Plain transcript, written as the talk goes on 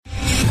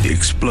the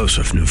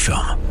explosive new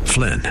film,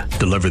 Flynn,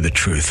 Deliver the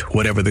Truth,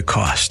 Whatever the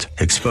Cost,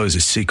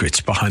 exposes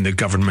secrets behind the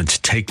government's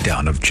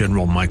takedown of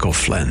General Michael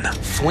Flynn.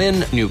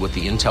 Flynn knew what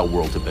the intel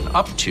world had been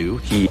up to.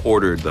 He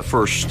ordered the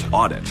first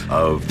audit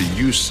of the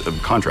use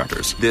of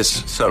contractors.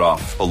 This set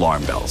off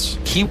alarm bells.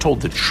 He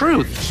told the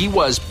truth. He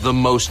was the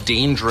most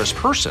dangerous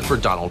person for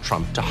Donald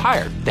Trump to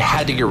hire. They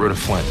had to get rid of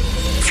Flynn.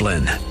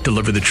 Flynn,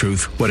 Deliver the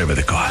Truth, Whatever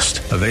the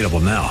Cost. Available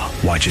now.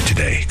 Watch it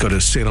today. Go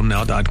to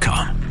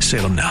salemnow.com.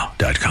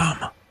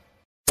 salemnow.com.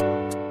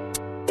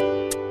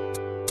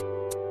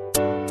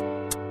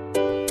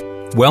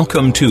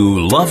 Welcome to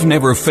Love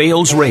Never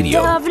Fails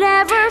Radio. Love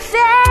never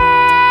fails.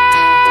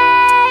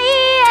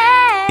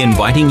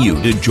 Inviting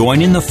you to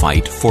join in the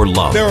fight for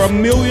love. There are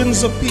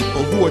millions of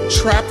people who are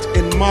trapped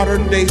in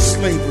modern-day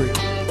slavery.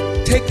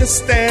 Take a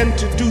stand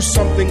to do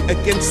something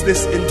against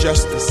this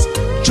injustice.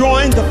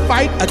 Join the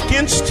fight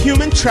against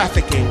human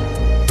trafficking.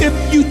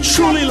 If you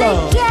truly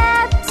love,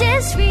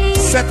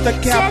 set the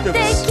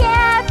captives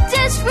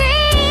free.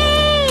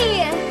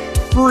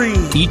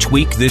 Each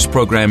week, this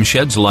program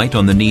sheds light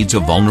on the needs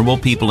of vulnerable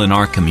people in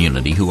our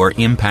community who are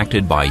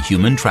impacted by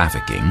human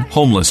trafficking,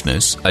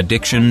 homelessness,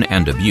 addiction,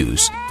 and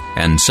abuse,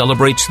 and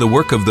celebrates the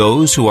work of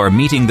those who are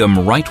meeting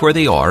them right where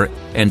they are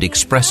and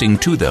expressing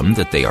to them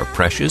that they are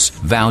precious,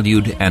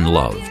 valued, and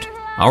loved.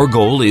 Our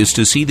goal is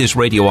to see this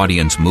radio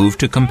audience move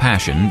to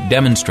compassion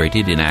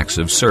demonstrated in acts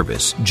of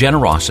service,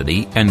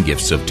 generosity, and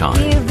gifts of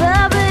time. Give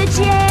up a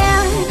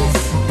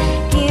chance.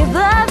 Give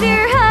up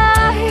your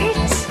heart.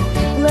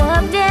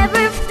 Love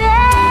never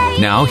fails.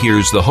 Now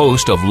here's the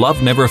host of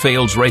Love Never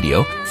Fails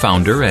Radio,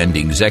 founder and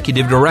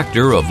executive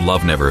director of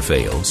Love Never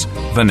Fails,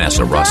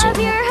 Vanessa Russell.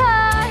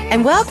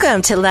 And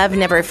welcome to Love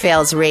Never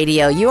Fails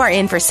Radio. You are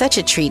in for such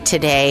a treat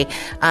today.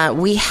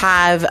 We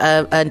have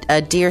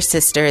a dear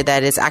sister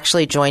that is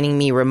actually joining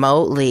me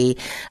remotely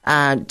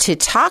to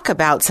talk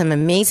about some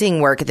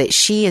amazing work that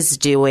she is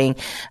doing,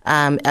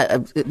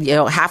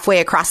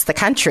 halfway across the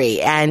country.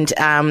 And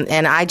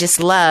I just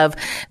love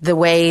the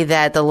way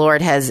that the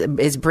Lord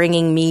is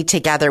bringing me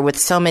together with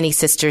so many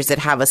sisters that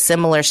have a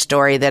similar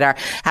story, that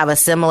have a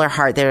similar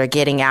heart, that are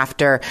getting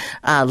after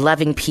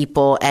loving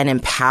people and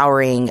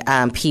empowering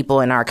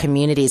people in our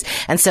communities.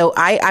 And so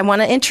I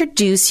want to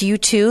introduce you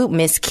to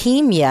Miss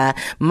Kimia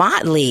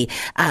Motley.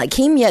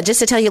 Kimia,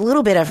 just to tell you a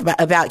little bit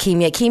about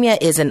Kimia. Kimia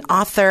is an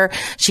author.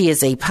 She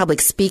is a public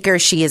speaker.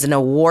 She is an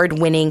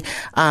award-winning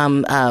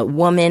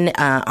woman,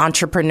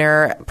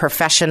 entrepreneur,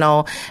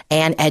 professional,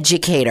 and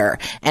educator.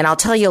 And I'll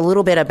tell you a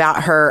little bit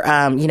about her.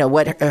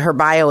 What her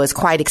bio is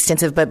quite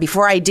extensive. But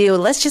before I do,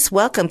 let's just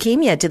welcome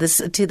Kimia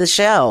to the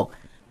show.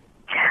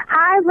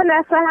 Hi,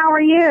 Vanessa. How are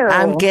you?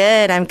 I'm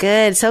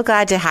good. So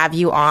glad to have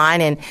you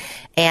on.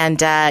 And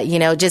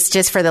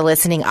just for the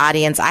listening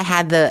audience, I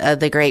had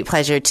the great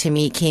pleasure to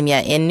meet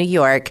Kimia in New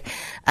York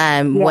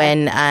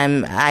when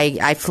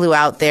I flew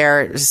out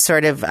there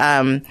sort of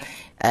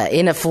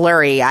in a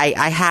flurry.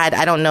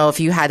 I don't know if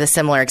you had a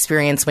similar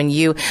experience when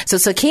so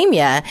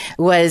Kimia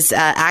was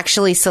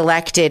actually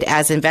selected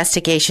as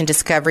Investigation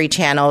Discovery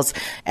Channel's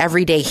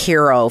Everyday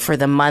Hero for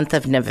the month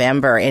of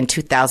November in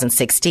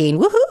 2016.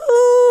 Woohoo!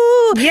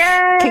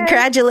 Yay!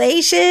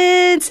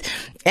 Congratulations!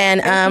 And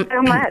thank you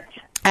so much.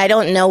 I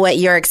don't know what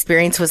your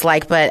experience was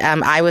like, but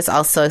I was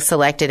also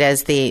selected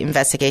as the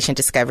Investigation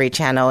Discovery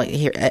Channel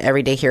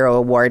Everyday Hero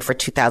Award for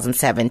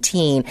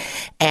 2017.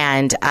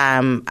 And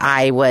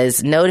I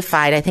was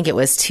notified, I think it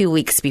was 2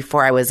 weeks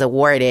before I was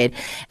awarded.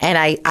 And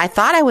I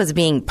thought I was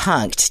being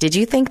punked. Did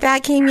you think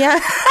that, Kimia?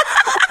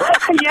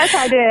 Yes,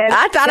 I did.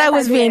 I thought I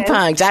was being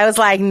punked. I was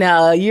like,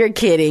 no, you're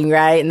kidding,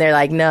 right? And they're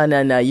like, no,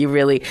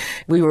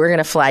 we were going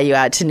to fly you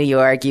out to New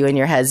York, you and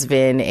your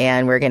husband,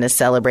 and we're going to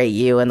celebrate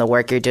you and the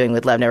work you're doing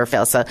with Love Never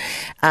Fails. So,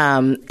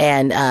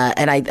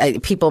 I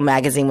People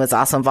Magazine was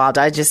also involved.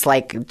 I was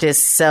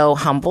just so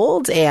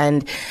humbled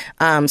and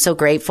so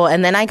grateful.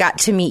 And then I got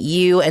to meet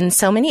you and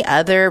so many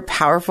other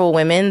powerful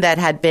women that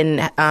had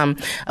been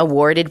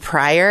awarded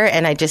prior,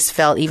 and I just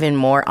felt even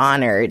more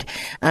honored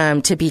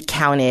to be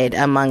counted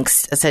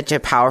amongst such a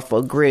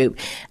powerful group.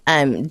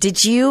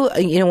 Did you,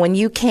 when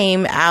you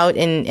came out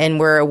and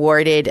were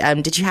awarded,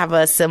 did you have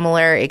a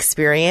similar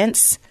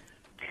experience?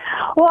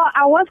 Well,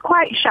 I was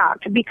quite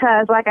shocked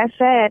because, like I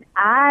said,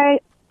 I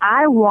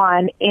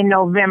won in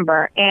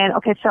November. And,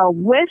 okay, so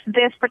with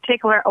this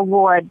particular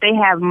award, they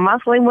have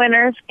monthly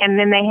winners, and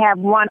then they have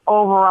one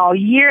overall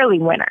yearly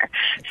winner.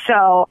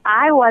 So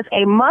I was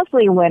a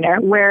monthly winner,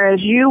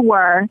 whereas you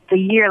were the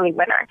yearly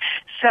winner.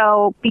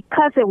 So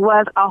because it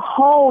was a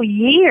whole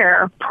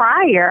year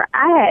prior,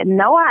 I had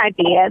no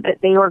idea that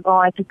they were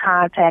going to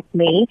contact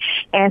me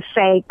and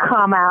say,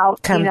 come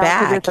back, to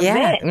this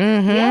event.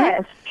 Mm-hmm.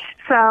 Yes.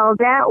 So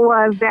that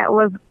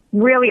was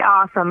really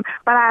awesome.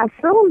 But I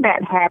assume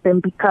that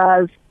happened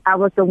because I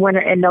was the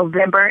winner in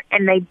November,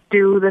 and they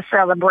do the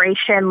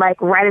celebration right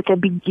at the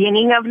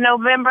beginning of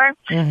November.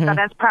 Mm-hmm. So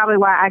that's probably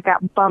why I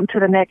got bumped to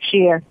the next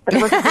year. But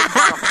it was a good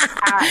bump.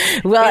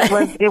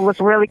 Well, it was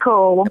really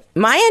cool.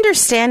 My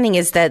understanding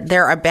is that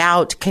they're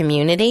about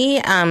community.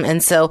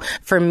 And so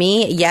for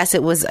me, yes,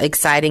 it was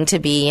exciting to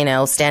be,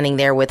 standing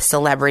there with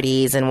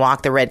celebrities and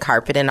walk the red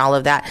carpet and all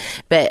of that.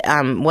 But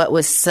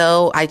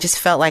I just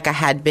felt like I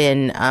had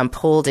been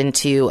pulled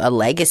into a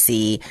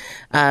legacy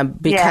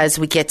because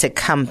we get to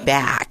come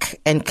back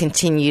and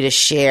continue to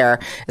share.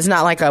 It's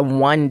not like a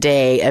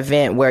one-day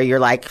event where you're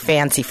like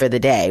fancy for the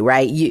day,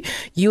 right?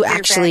 You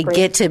actually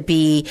get to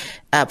be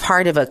a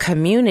part of a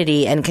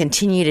community and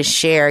continue to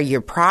share your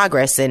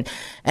progress. And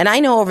I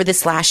know over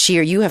this last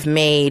year, you have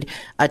made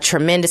a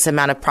tremendous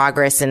amount of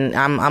progress, and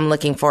I'm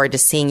looking forward to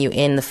seeing you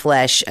in the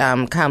flesh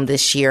come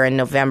this year in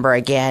November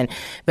again.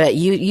 But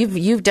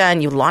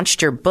you've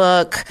launched your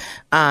book,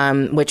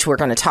 which we're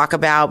going to talk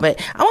about.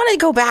 But I want to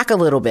go back a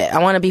little bit.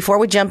 Before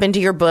we jump into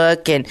your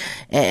book, and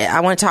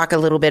I want to talk a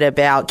little bit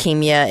about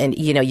Kimia and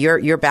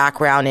your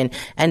background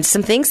and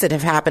some things that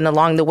have happened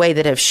along the way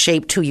that have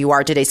shaped who you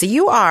are today. So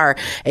you are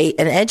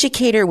an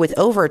educator with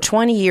over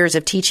 20 years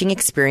of teaching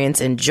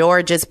experience in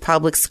Georgia's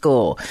public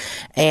school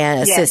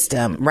and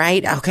system,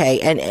 right? Okay,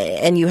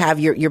 and you have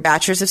your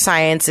bachelor's of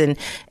science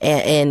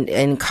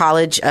in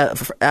college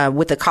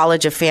with the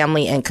College of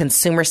Family and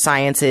Consumer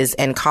Sciences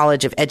and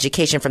College of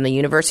Education from the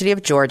University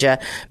of Georgia,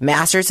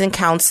 master's in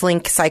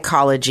counseling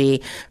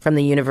psychology from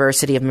the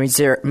University of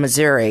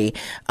Missouri.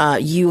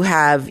 You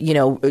have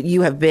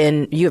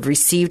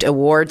received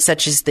awards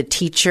such as the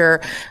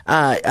Teacher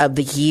of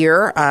the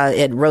Year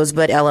at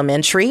Rosebud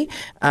Elementary.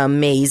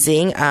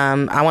 Amazing.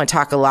 I want to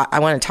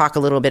talk a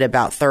little bit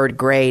about third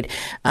grade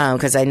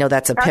because I know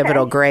that's a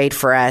pivotal grade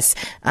for us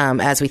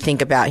as we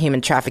think about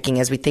human trafficking,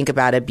 as we think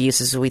about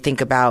abuse, as we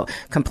think about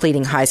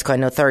completing high school. I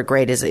know third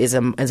grade is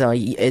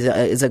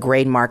a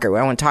grade marker.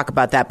 I want to talk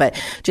about that, but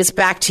just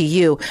back to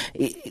you,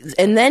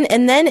 and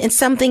then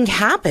something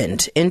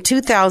happened in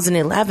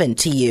 2011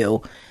 to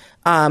you.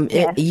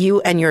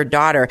 You and your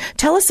daughter.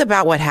 Tell us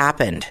about what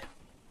happened.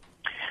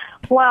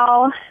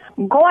 Well,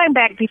 going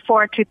back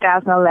before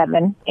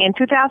 2011, in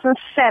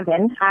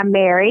 2007, I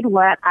married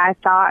what I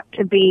thought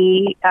to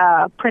be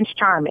Prince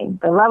Charming,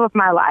 the love of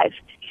my life.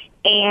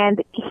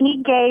 And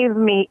he gave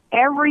me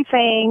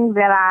everything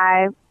that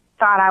I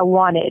thought I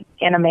wanted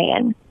in a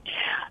man.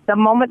 The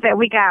moment that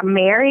we got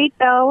married,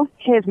 though,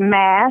 his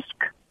mask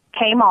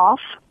came off,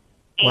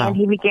 and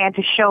he began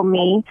to show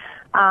me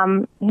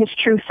his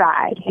true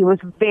side. He was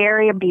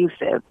very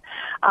abusive.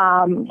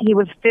 He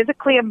was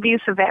physically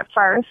abusive at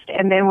first,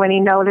 and then when he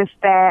noticed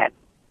that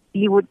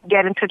he would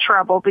get into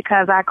trouble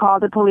because I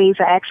called the police,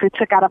 I actually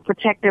took out a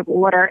protective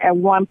order at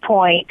one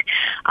point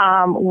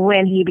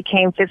when he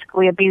became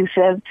physically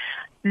abusive.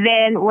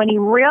 Then when he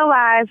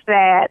realized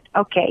that,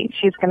 okay,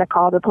 she's going to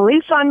call the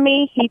police on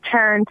me, he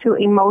turned to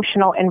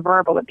emotional and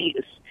verbal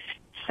abuse.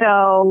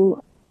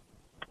 So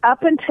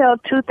up until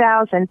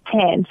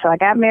 2010, so I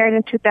got married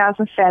in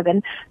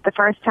 2007. The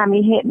first time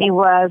he hit me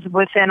was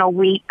within a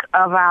week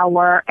of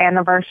our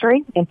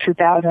anniversary in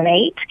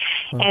 2008.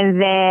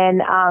 And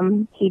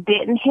then he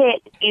didn't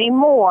hit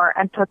anymore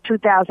until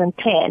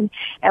 2010,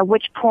 at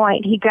which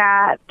point he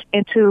got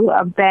into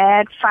a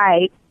bad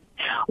fight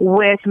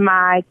with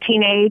my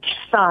teenage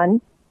son,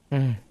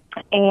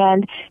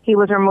 and he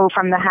was removed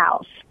from the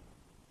house.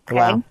 Okay?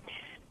 Wow.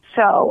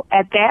 So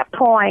at that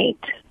point,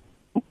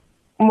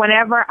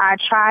 whenever I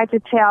tried to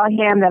tell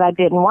him that I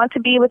didn't want to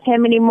be with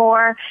him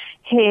anymore,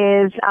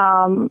 his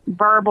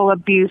verbal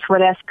abuse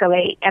would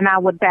escalate, and I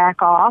would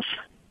back off,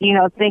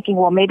 thinking,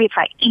 well, maybe if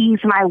I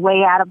ease my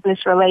way out of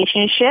this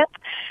relationship,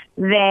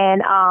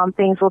 then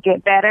things will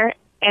get better.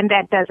 And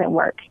that doesn't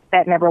work.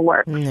 That never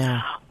worked.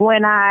 No.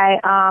 When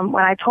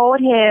I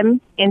told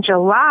him in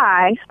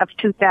July of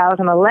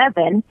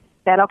 2011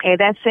 that, okay,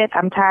 that's it,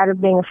 I'm tired of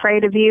being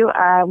afraid of you,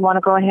 I want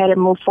to go ahead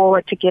and move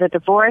forward to get a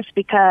divorce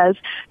because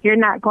you're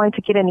not going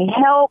to get any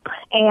help,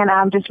 and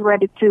I'm just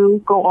ready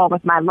to go on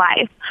with my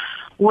life.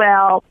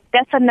 Well,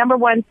 that's the number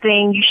one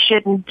thing you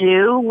shouldn't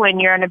do when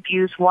you're an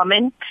abused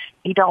woman.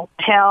 You don't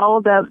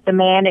tell the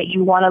man that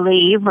you want to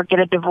leave or get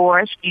a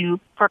divorce. You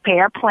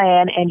prepare a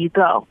plan and you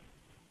go.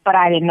 But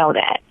I didn't know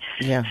that.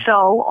 Yeah.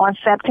 So on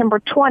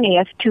September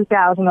 20th,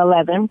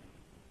 2011,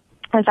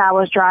 as I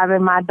was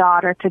driving my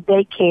daughter to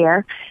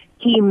daycare,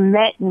 he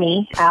met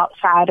me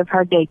outside of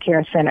her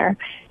daycare center.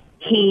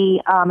 He,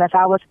 as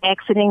I was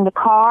exiting the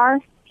car,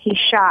 he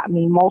shot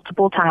me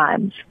multiple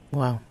times.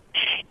 Wow.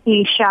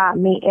 He shot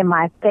me in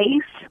my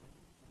face.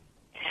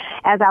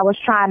 As I was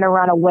trying to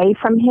run away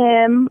from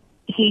him,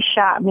 he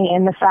shot me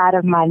in the side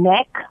of my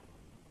neck.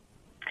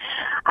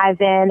 I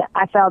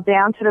fell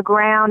down to the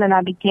ground and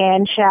I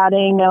began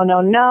shouting, no,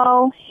 no,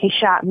 no. He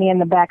shot me in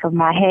the back of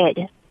my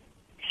head.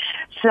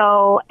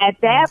 So at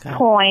that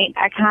point,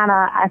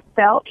 I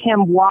felt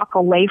him walk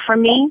away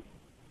from me.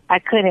 I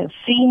couldn't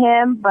see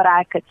him, but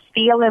I could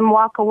feel him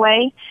walk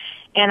away.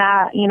 And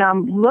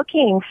I'm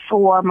looking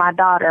for my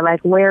daughter,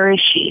 like, where is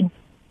she?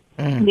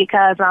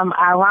 Because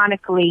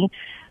ironically,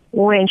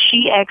 when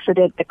she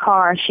exited the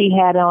car, she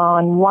had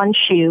on one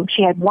shoe.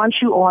 She had one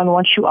shoe on,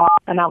 one shoe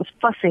off, and I was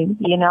fussing,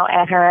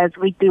 at her as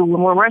we do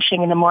when we're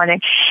rushing in the morning.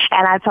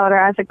 And I told her,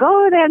 I said,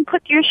 go there and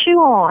put your shoe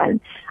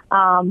on.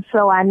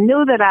 So I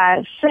knew that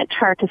I sent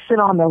her to sit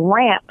on the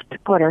ramp to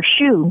put her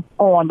shoe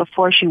on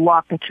before she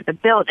walked into the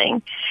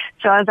building.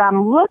 So as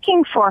I'm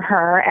looking for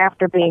her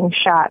after being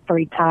shot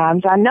 3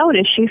 times, I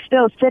noticed she's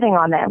still sitting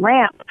on that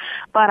ramp,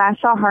 but I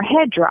saw her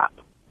head drop.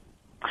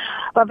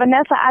 But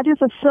Vanessa, I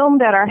just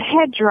assumed that her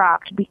head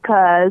dropped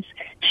because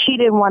she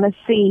didn't want to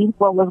see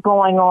what was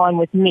going on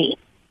with me.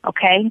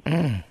 Okay?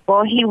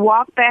 Well, he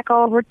walked back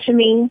over to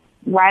me.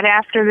 Right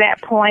after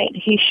that point,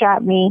 he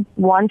shot me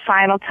one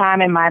final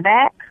time in my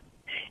back.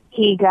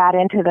 He got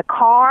into the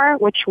car,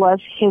 which was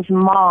his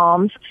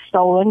mom's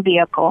stolen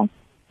vehicle.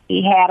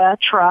 He had a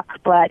truck,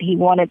 but he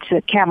wanted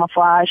to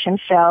camouflage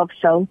himself,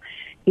 so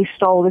he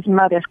stole his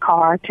mother's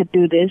car to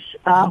do this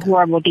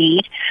horrible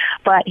deed.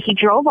 But he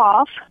drove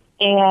off,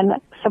 and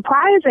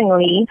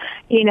surprisingly,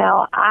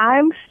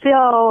 I'm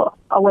still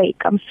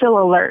awake. I'm still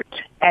alert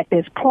at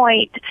this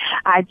point.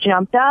 I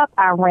jumped up.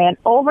 I ran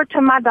over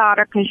to my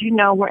daughter because,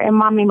 we're in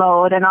mommy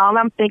mode, and all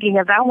I'm thinking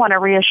is I want to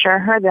reassure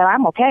her that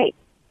I'm okay.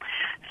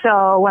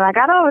 So when I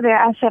got over there,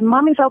 I said,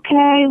 Mommy's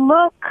okay,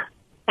 look.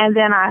 And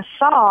then I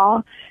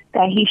saw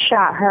that he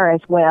shot her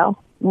as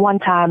well, one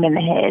time in the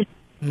head.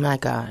 My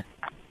God.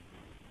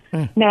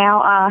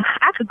 Now,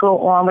 I could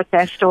go on with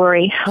that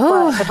story,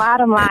 but the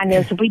bottom line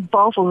is we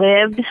both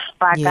lived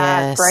by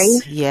God's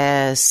grace.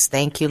 Yes,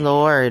 thank you,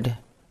 Lord.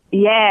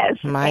 Yes.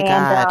 My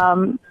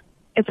God.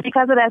 It's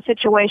because of that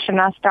situation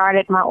I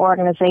started my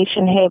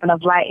organization, Haven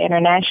of Light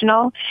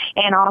International,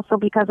 and also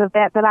because of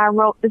that I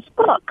wrote this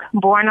book,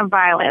 Born of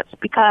Violence,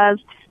 because,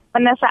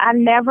 Vanessa, I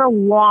never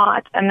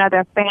want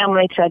another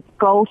family to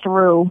go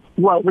through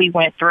what we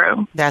went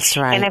through. That's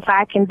right. And if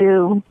I can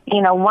do,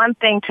 one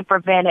thing to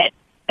prevent it,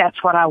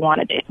 that's what I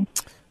want to do.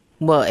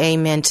 Well,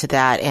 amen to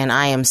that. And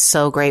I am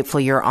so grateful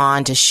you're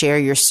on to share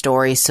your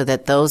story so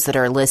that those that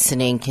are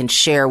listening can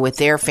share with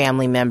their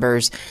family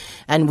members,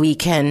 and we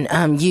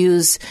can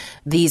use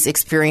these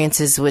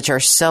experiences, which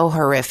are so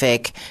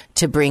horrific,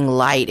 to bring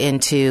light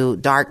into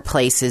dark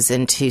places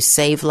and to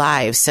save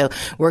lives. So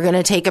we're going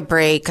to take a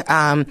break.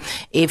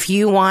 If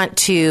you want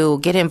to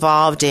get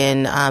involved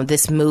in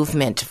this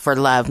movement for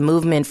love,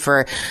 movement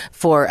for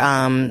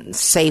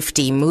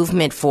safety,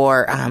 movement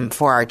for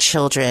our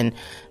children,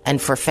 and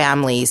for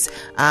families,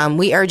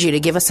 we urge you to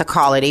give us a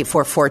call at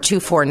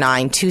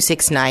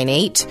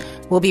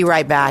 844-249-2698. We'll be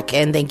right back,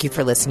 and thank you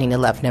for listening to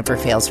Love Never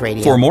Fails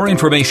Radio. For more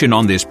information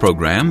on this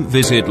program,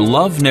 visit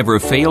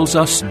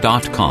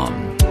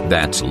loveneverfailsus.com.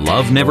 That's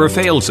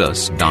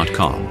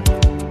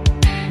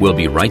loveneverfailsus.com. We'll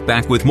be right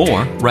back with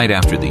more right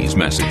after these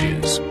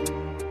messages.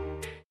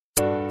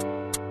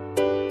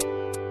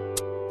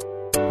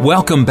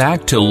 Welcome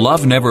back to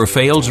Love Never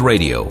Fails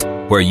Radio,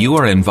 where you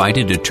are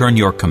invited to turn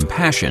your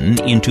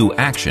compassion into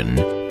action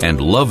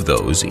and love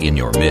those in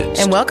your midst.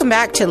 And welcome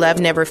back to Love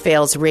Never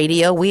Fails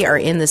Radio. We are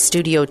in the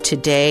studio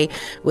today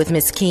with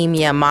Miss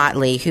Kimia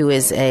Motley, who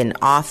is an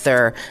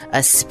author,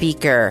 a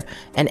speaker,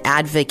 an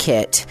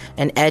advocate,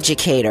 an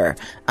educator,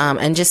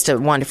 and just a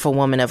wonderful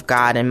woman of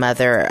God and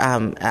mother.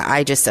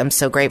 I'm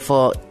so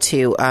grateful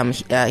to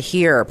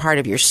hear part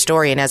of your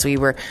story. And as we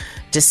were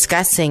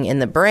discussing in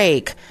the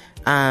break,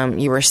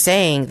 you were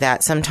saying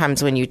that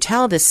sometimes when you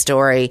tell this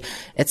story,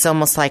 it's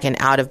almost like an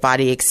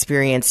out-of-body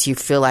experience. You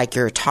feel like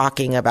you're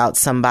talking about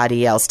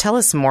somebody else. Tell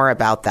us more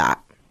about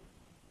that.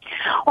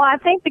 Well, I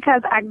think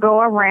because I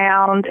go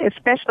around,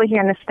 especially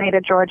here in the state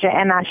of Georgia,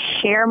 and I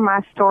share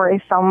my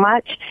story so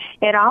much,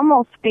 it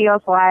almost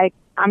feels like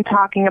I'm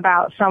talking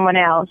about someone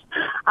else.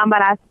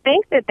 But I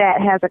think that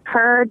has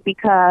occurred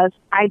because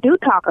I do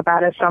talk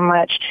about it so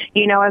much.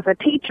 As a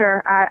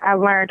teacher, I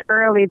learned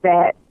early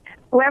that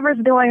whoever's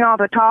doing all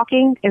the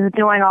talking is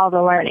doing all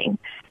the learning.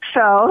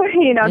 So,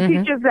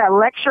 teachers that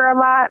lecture a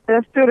lot,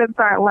 their students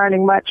aren't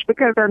learning much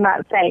because they're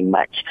not saying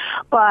much.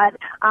 But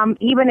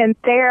even in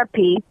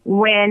therapy,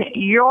 when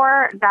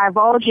you're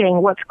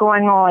divulging what's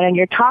going on and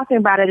you're talking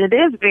about it, it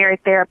is very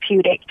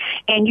therapeutic,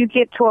 and you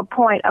get to a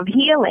point of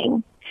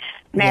healing.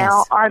 Now,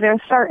 yes. Are there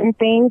certain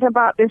things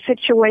about this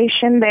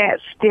situation that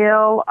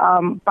still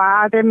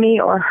bother me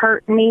or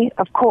hurt me?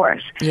 Of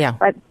course. Yeah.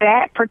 But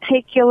that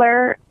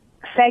particular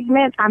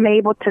segment I'm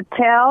able to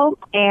tell,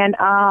 and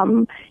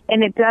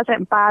it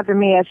doesn't bother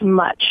me as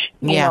much,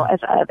 as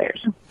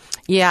others.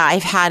 Yeah,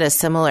 I've had a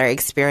similar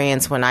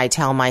experience when I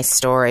tell my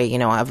story,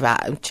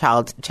 about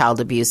child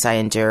abuse I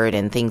endured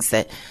and things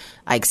that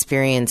I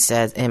experienced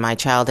in my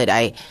childhood.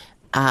 I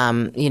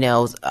feel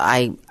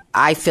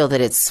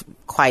that it's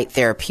quite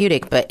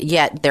therapeutic, but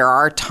yet there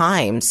are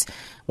times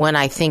when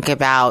I think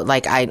about,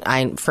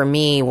 for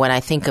me, when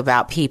I think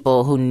about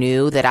people who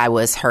knew that I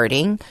was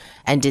hurting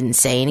and didn't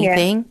say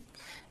anything. Yeah.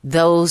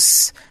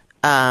 Those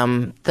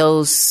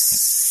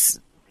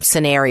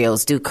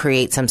scenarios do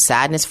create some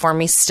sadness for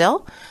me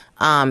still.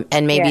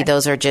 And maybe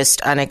those are just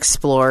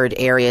unexplored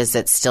areas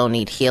that still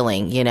need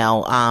healing,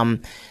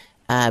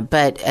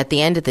 But at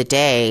the end of the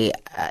day,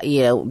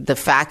 the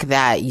fact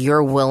that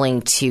you're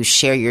willing to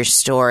share your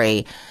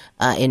story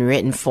in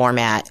written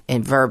format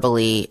and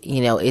verbally,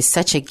 is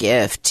such a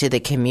gift to the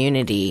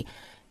community.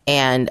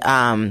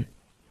 And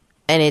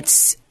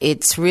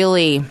it's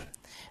really,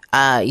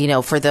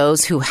 for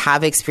those who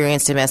have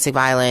experienced domestic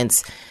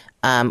violence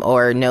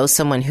or know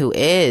someone who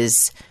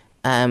is,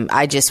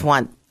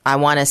 I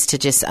want us to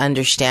just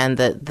understand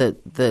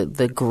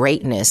the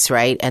greatness,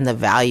 right, and the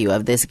value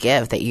of this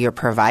gift that you're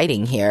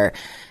providing here,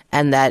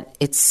 and that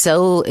it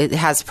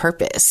has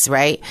purpose,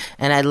 right?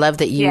 And I love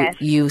that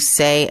you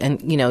say,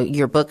 and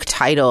your book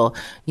title,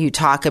 you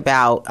talk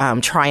about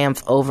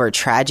triumph over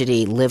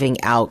tragedy,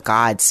 living out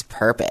God's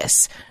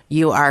purpose.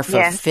 You are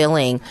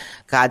fulfilling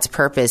God's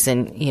purpose,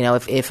 and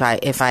if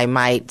I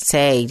might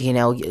say,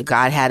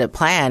 God had a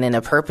plan and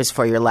a purpose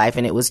for your life,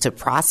 and it was to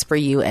prosper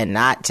you and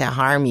not to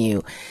harm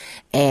you.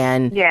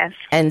 And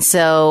and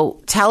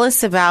so tell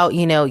us about,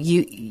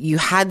 you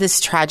had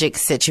this tragic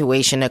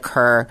situation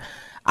occur.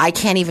 I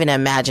can't even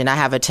imagine. I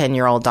have a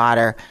 10-year-old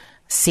daughter,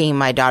 seeing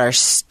my daughter,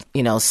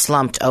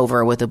 slumped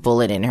over with a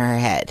bullet in her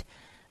head.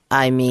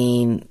 I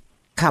mean,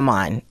 come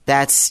on.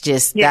 That's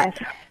just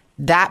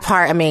that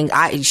part. I mean,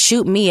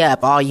 shoot me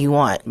up all you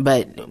want,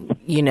 but,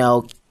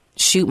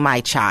 shoot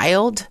my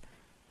child.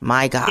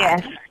 My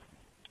God.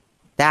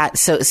 Yes.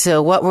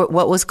 So what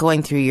was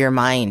going through your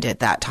mind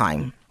at that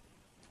time?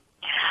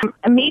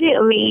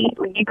 Immediately,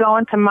 you go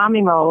into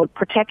mommy mode,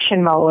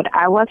 protection mode.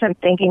 I wasn't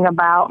thinking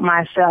about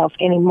myself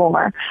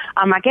anymore.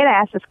 I get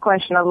asked this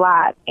question a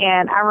lot,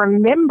 and I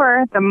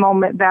remember the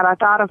moment that I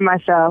thought of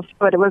myself,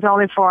 but it was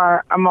only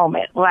for a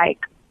moment.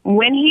 Like,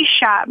 when he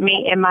shot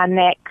me in my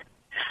neck,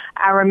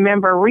 I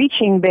remember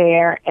reaching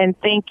there and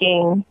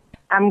thinking,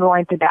 I'm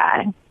going to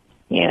die,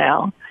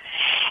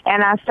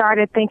 And I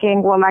started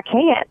thinking, well, I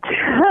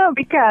can't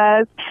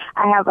because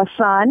I have a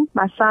son.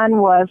 My son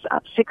was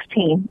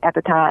 16 at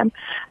the time,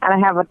 and I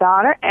have a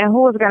daughter, and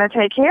who was going to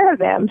take care of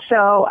them?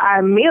 So I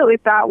immediately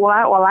thought,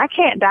 well, I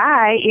can't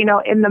die,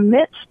 in the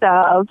midst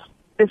of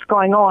this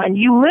going on.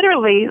 You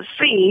literally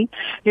see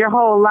your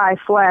whole life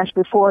flash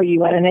before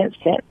you in an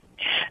instant.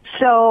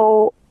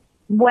 So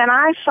when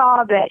I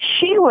saw that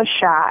she was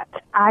shot,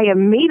 I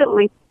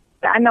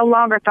no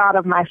longer thought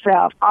of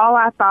myself. All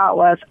I thought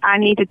was, I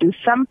need to do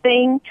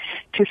something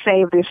to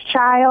save this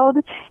child.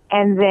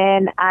 And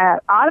then I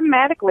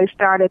automatically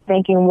started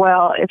thinking,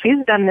 well, if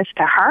he's done this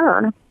to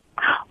her,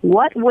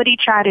 what would he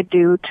try to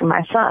do to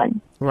my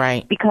son?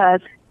 Right.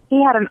 Because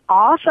he had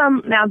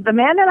now the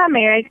man that I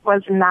married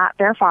was not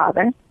their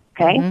father,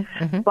 okay?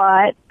 Mm-hmm.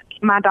 But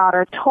my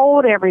daughter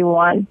told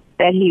everyone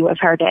that he was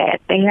her dad.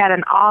 They had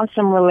an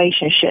awesome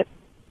relationship.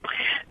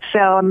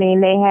 So,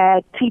 they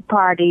had tea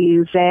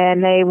parties,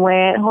 and they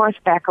went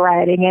horseback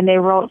riding, and they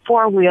rode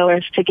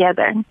four-wheelers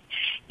together.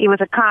 He was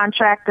a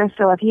contractor,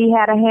 so if he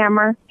had a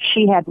hammer,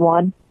 she had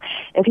one.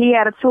 If he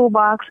had a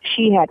toolbox,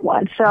 she had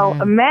one. So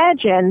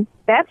imagine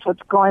that's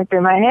what's going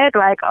through my head,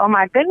 like, oh,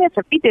 my goodness,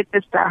 if he did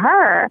this to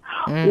her,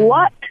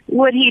 what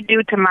would he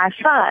do to my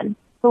son?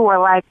 Who were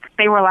like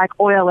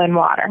oil and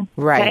water.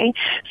 Right. Okay?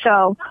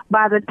 So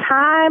by the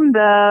time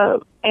the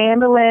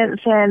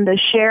ambulance and the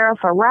sheriff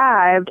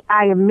arrived,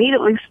 I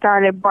immediately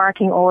started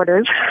barking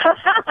orders.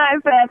 I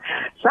said,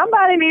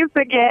 somebody needs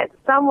to get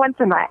someone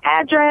to my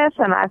address,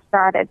 and I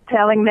started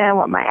telling them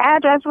what my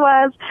address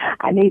was.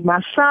 I need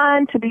my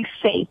son to be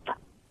safe.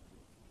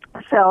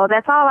 So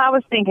that's all I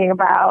was thinking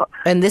about.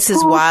 And this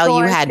is while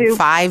you had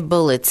 5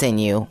 bullets in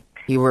you.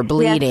 You were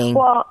bleeding.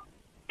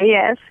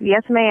 Yes,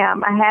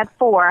 ma'am. I had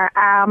 4.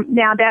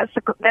 Now that's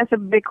a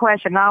big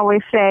question. I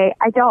always say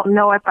I don't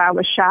know if I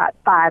was shot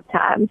 5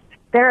 times.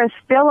 There is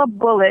still a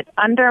bullet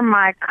under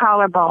my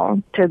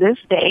collarbone to this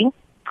day,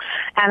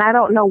 and I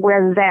don't know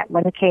where that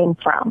one came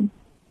from.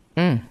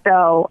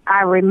 So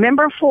I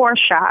remember 4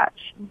 shots,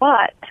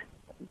 but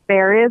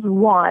there is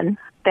one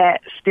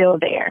that's still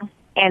there,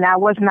 and I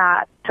was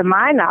not, to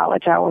my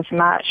knowledge, I was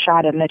not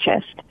shot in the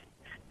chest.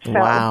 So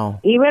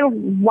wow.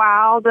 Even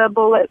while the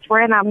bullets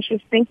were in, I was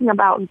just thinking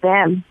about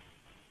them.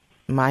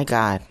 My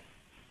God.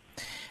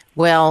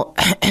 Well,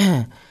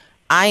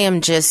 I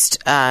am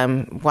just,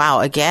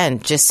 again,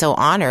 just so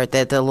honored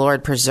that the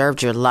Lord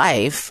preserved your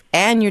life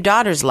and your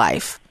daughter's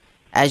life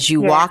as you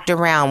walked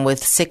around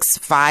with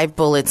 5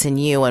 bullets in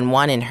you and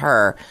 1 in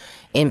her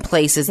in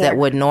places that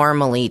would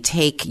normally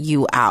take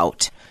you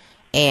out.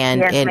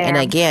 And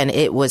again,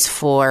 it was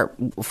for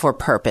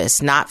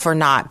purpose, not for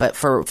naught, but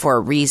for a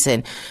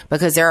reason,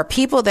 because there are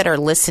people that are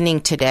listening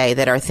today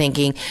that are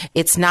thinking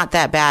it's not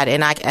that bad.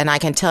 And I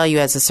can tell you,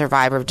 as a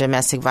survivor of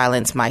domestic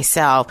violence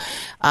myself,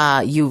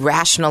 you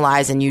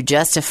rationalize and you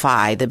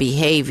justify the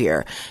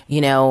behavior,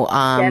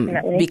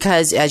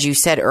 because as you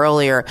said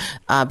earlier,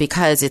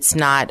 because it's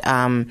not,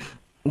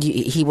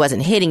 he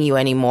wasn't hitting you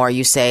anymore,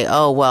 you say,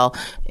 oh, well,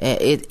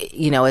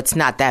 it's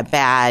not that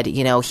bad.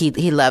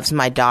 He loves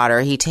my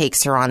daughter. He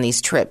takes her on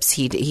these trips.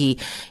 He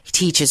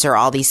teaches her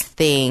all these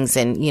things,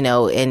 and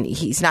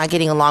he's not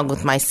getting along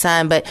with my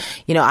son. But,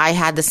 I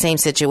had the same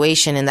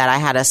situation in that I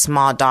had a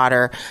small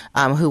daughter,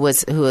 who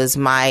was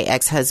my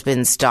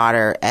ex-husband's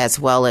daughter, as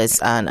well as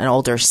an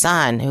older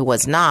son who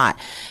was not.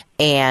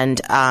 And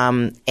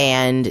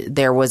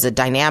there was a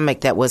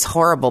dynamic that was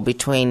horrible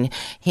between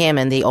him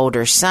and the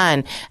older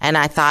son. And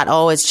I thought,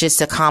 oh, it's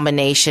just a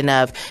combination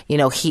of,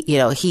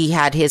 he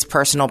had his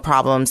personal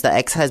problems, the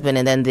ex-husband,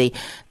 and then the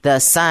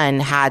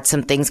son had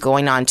some things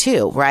going on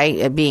too,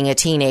 right? Being a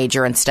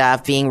teenager and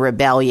stuff, being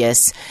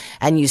rebellious.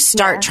 And you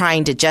start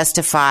trying to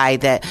justify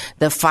that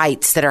the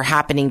fights that are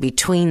happening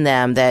between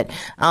them, that,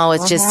 oh,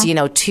 it's just,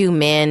 two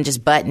men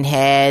just butting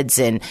heads,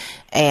 and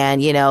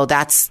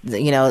that's,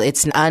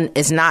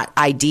 it's not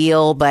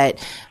ideal,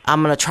 but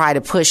I'm going to try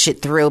to push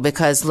it through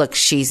because look,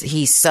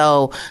 he's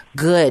so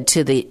good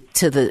to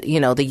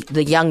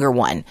the younger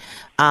one.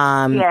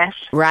 Yes.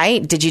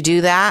 Right? Did you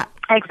do that?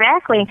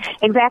 Exactly.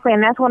 And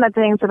that's one of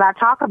the things that I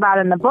talk about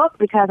in the book,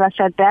 because I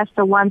said that's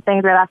the one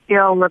thing that I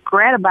feel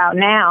regret about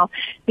now,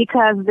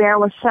 because there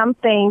was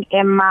something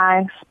in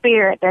my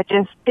spirit that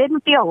just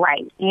didn't feel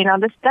right.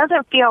 This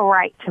doesn't feel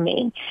right to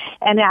me.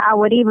 And I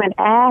would even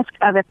ask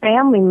other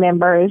family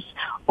members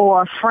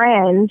or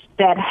friends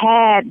that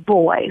had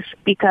boys,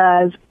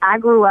 because I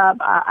grew up,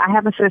 I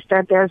have a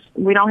sister,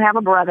 we don't have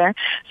a brother,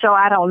 so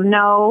I don't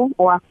know,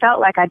 or I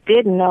felt like I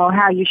didn't know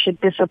how you should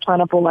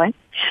discipline a boy.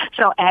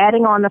 So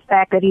adding on the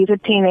fact that he's a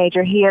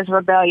teenager, he is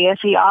rebellious.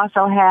 He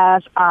also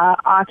has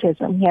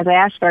autism. He has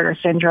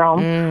Asperger's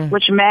syndrome,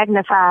 which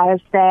magnifies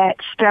that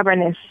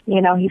stubbornness.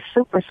 He's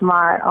super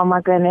smart. Oh,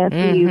 my goodness.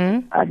 He's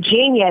a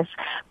genius,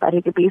 but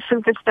he could be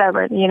super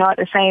stubborn, at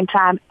the same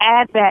time.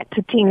 Add that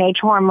to teenage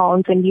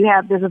hormones, and you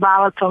have this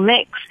volatile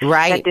mix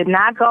that did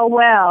not go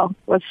well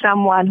with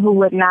someone who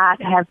would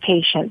not have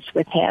patience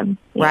with him.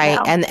 Right.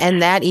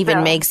 And that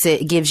even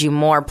gives you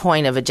more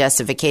point of a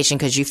justification,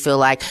 because you feel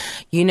like,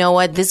 you know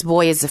what, this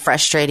boy is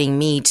frustrating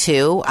me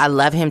too. I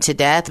love him to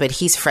death, but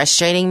he's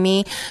frustrating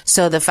me.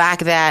 So the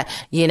fact that,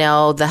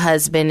 the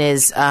husband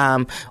is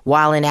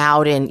wilding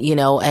out and,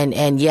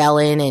 and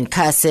yelling and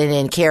cussing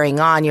and carrying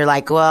on, you're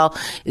like, well,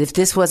 if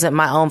this wasn't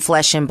my own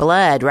flesh and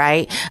blood,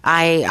 right,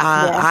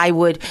 I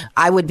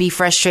would be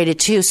frustrated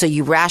too. So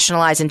you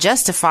rationalize and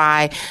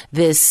justify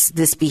this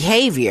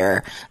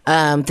behavior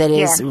that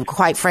is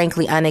quite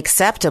frankly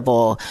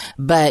unacceptable.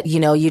 But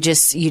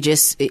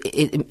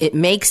it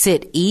makes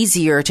it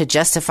easier to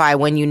justify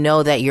when you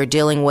know that you're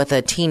dealing with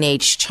a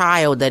teenage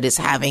child that is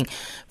having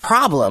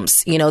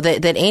problems,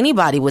 that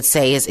anybody would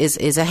say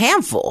is a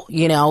handful,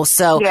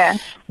 so,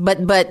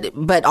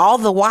 but all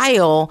the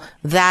while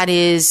that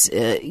is,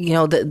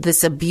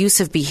 this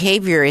abusive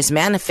behavior is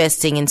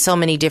manifesting in so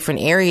many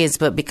different areas,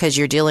 but because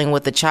you're dealing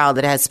with a child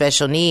that has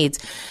special needs,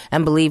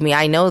 and believe me,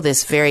 I know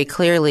this very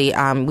clearly,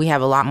 we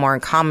have a lot more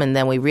in common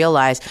than we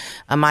realize.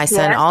 My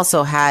son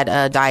also had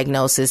a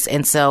diagnosis,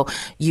 and so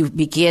you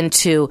begin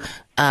to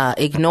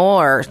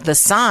ignore the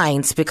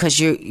signs because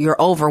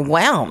you're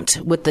overwhelmed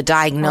with the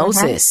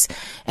diagnosis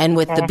and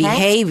with the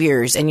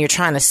behaviors, and you're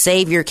trying to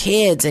save your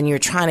kids, and you're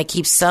trying to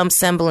keep some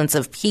semblance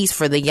of peace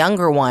for the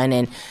younger one,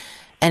 and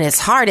it's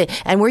hard.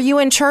 And were you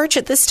in church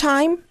at this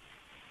time?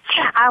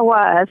 I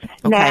was.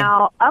 Okay.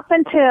 Now, up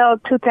until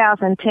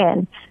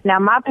 2010, now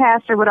my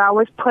pastor would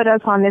always put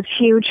us on this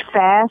huge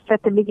fast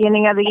at the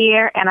beginning of the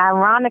year, and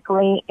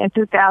ironically, in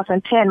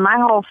 2010, my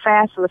whole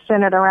fast was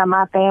centered around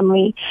my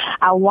family.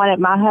 I wanted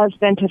my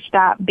husband to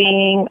stop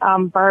being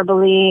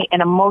verbally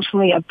and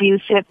emotionally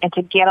abusive and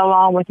to get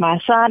along with my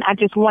son. I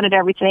just wanted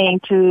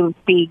everything to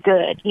be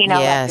good,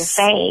 like you're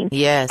saying.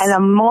 Yes. And the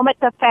moment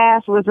the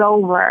fast was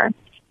over,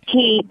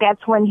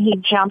 that's when he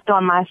jumped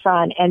on my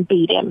son and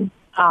beat him.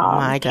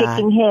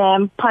 Kicking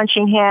him,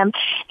 punching him.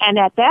 And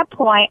at that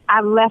point,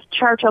 I left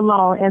church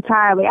alone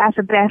entirely. I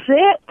said, that's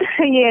it.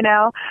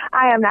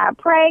 I am not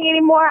praying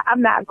anymore.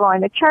 I'm not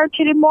going to church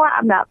anymore.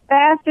 I'm not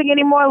fasting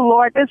anymore.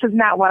 Lord, this is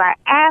not what I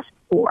asked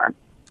for.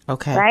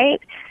 Okay. Right?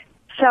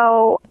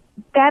 So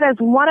that is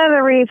one of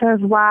the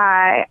reasons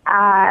why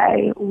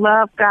I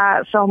love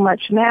God so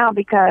much now,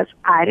 because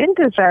I didn't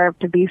deserve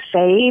to be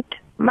saved.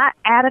 My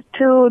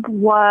attitude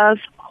was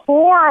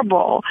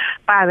horrible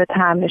by the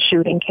time the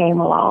shooting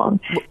came along.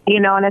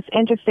 And it's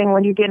interesting,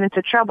 when you get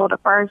into trouble, the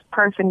first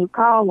person you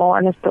call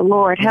on is the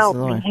Lord. Help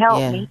me.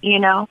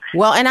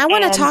 Well, and I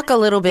want to talk a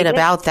little bit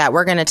about that.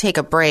 We're going to take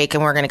a break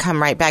and we're going to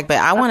come right back, but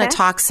I want to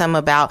talk some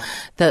about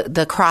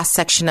the cross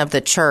section of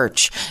the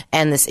church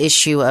and this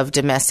issue of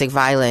domestic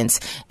violence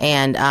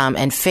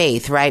and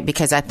faith, right?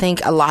 Because I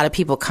think a lot of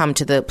people come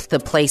to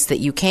the place that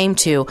you came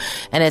to,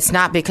 and it's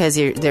not because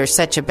they're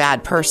such a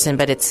bad person,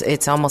 but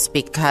it's almost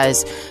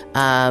because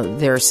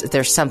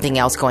there's something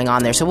else going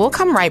on there. So we'll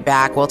come right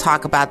back. We'll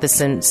talk about this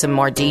in some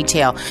more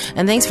detail.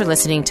 And thanks for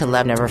listening to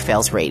Love Never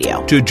Fails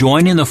Radio. To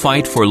join in the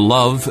fight for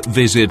love,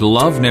 visit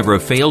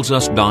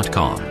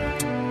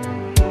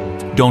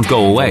loveneverfailsus.com. Don't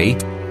go away.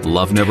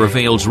 Love Never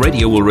Fails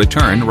Radio will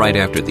return right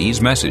after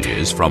these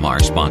messages from our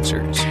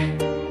sponsors.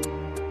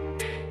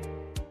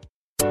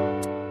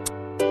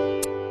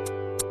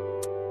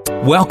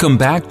 Welcome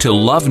back to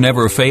Love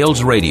Never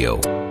Fails Radio,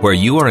 where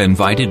you are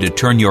invited to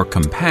turn your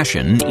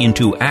compassion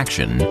into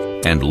action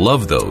and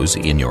love those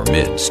in your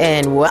midst.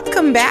 And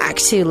welcome back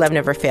to Love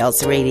Never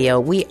Fails Radio.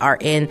 We are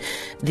in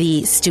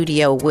the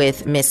studio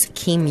with Miss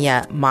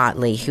Kimya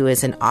Motley, who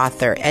is an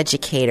author,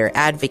 educator,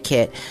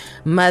 advocate,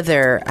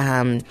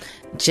 mother,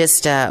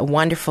 just a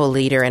wonderful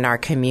leader in our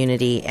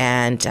community.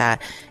 And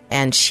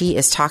she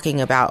is talking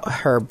about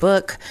her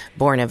book,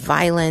 Born of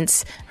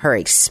Violence, her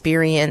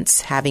experience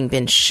having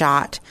been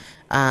shot,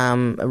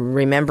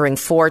 remembering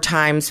 4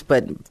 times,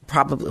 but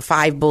probably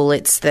 5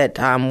 bullets that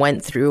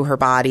went through her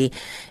body,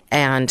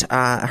 and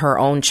her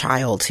own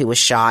child who was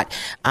shot,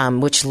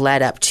 which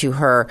led up to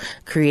her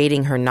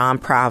creating her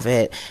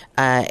nonprofit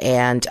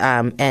and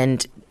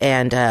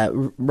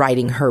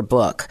writing her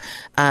book.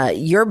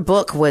 Your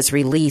book was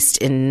released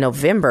in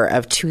November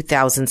of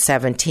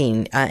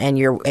 2017, and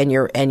your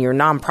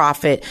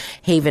nonprofit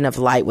Haven of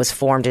Light was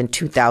formed in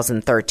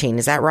 2013.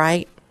 Is that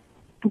right?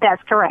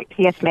 That's correct.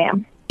 Yes,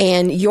 ma'am.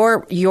 And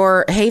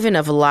your Haven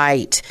of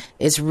Light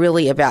is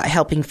really about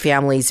helping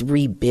families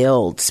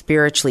rebuild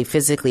spiritually,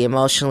 physically,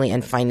 emotionally,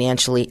 and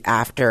financially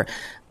after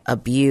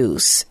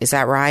abuse. Is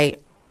that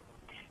right?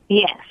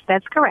 Yes,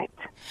 that's correct.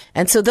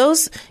 And so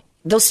those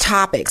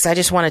topics, I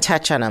just want to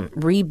touch on them.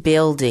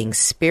 Rebuilding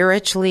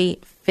spiritually,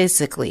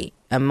 physically,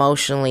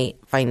 emotionally,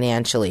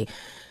 financially.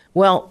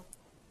 Well,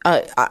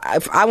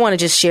 I want to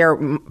just share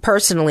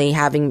personally,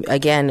 having,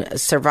 again,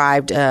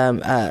 survived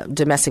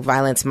domestic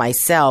violence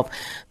myself.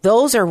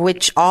 Those are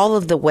all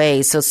of the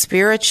ways. So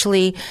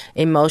spiritually,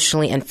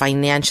 emotionally, and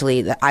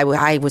financially,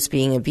 I was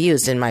being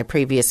abused in my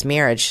previous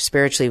marriage,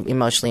 spiritually,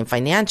 emotionally, and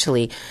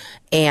financially.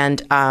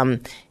 And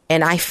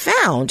I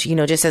found,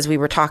 just as we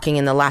were talking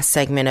in the last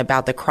segment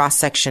about the cross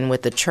section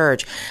with the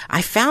church,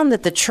 I found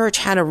that the church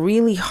had a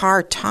really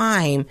hard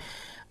time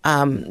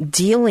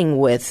dealing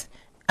with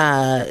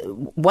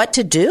what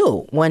to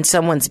do when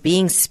someone's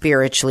being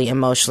spiritually,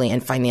 emotionally,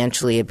 and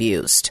financially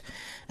abused.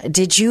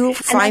 Did you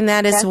find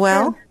that as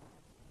well?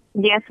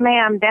 Yes,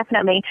 ma'am,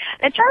 definitely.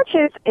 The church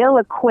is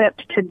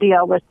ill-equipped to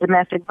deal with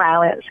domestic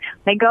violence.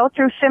 They go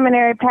through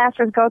seminary,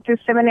 pastors go through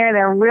seminary.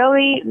 They're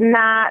really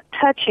not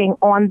touching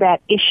on that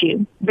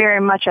issue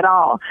very much at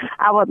all.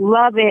 I would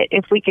love it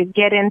if we could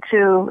get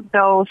into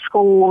those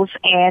schools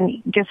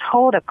and just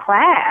hold a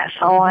class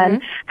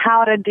on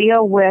how to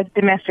deal with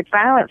domestic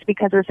violence,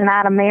 because it's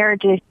not a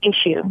marriage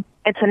issue.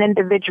 It's an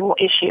individual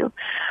issue.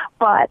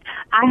 But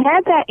I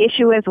had that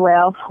issue as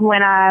well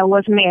when I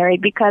was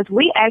married, because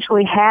we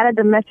actually had a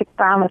domestic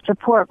violence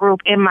support group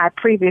in my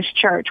previous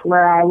church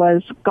where I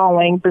was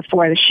going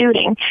before the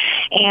shooting.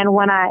 And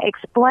when I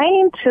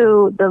explained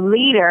to the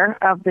leader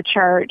of the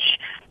church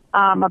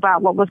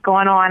about what was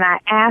going on, I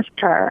asked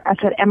her, I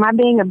said, am I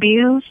being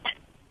abused?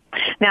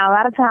 Now, a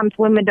lot of times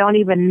women don't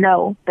even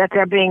know that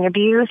they're being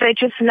abused. They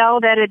just know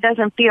that it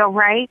doesn't feel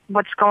right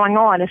what's going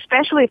on,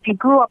 especially if you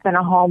grew up in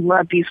a home where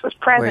abuse was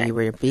present. Where you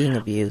were being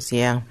abused,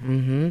 yeah.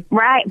 Mm-hmm.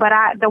 Right, but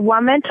the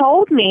woman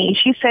told me,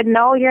 she said,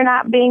 no, you're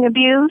not being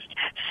abused.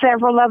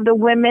 Several of the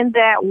women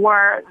that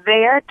were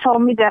there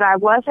told me that I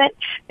wasn't,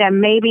 that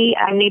maybe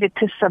I needed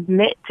to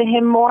submit to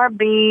him more,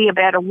 be a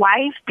better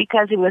wife,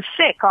 because he was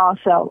sick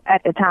also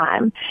at the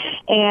time.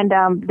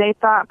 And they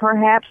thought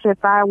perhaps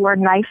if I were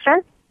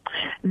nicer,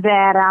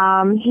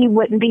 that he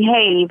wouldn't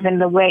behave in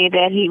the way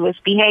that he was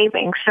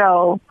behaving.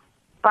 So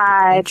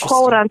by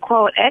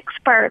quote-unquote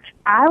experts,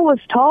 I was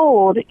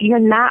told you're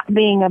not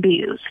being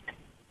abused.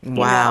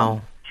 Wow.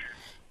 Know?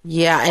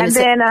 Yeah.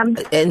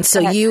 And so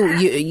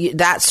you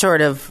that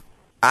sort of,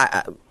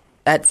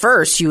 at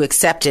first you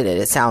accepted it,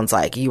 it sounds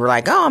like. You were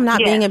like, oh, I'm not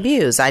being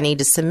abused. I need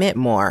to submit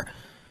more.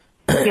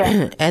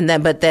 Yes.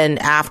 But then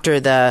after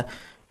the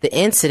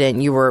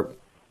incident, you were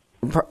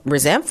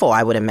resentful,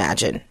 I would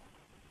imagine.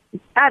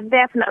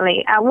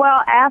 Definitely.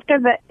 Well, after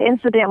the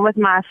incident with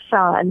my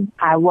son,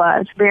 I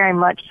was very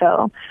much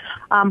so.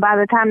 By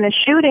the time the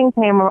shooting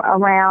came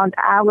around,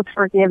 I was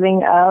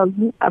forgiving of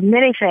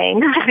many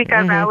things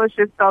because I was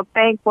just so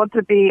thankful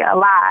to be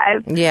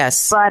alive.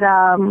 Yes. But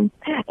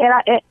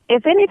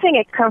if anything,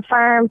 it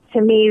confirmed to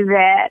me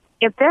that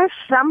if there's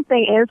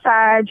something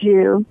inside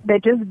you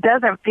that just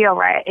doesn't feel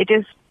right,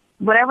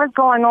 whatever's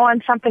going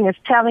on, something is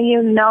telling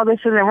you, no, this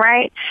isn't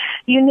right.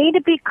 You need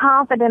to be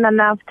confident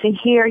enough to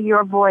hear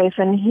your voice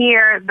and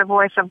hear the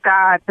voice of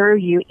God through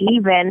you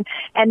even,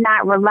 and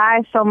not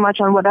rely so much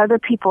on what other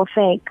people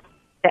think,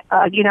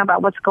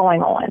 about what's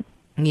going on.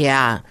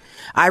 Yeah.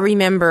 I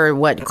remember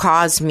what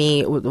caused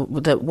me,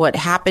 what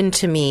happened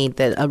to me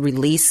that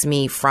released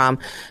me from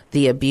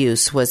the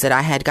abuse was that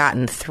I had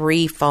gotten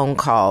 3 phone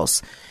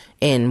calls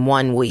in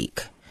 1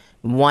 week.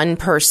 One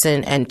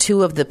person and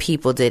 2 of the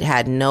people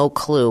had no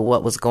clue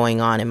what was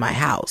going on in my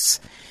house.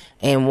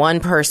 And one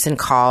person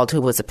called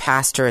who was a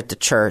pastor at the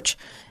church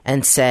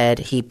and said,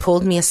 he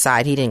pulled me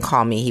aside. He didn't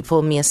call me. He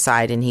pulled me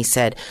aside and he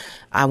said,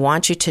 I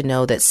want you to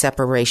know that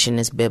separation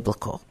is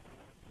biblical.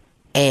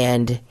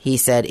 And he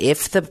said,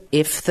 if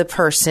the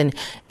person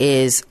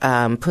is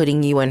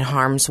putting you in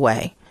harm's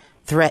way,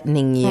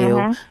 threatening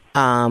you,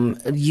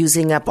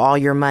 using up all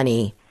your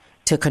money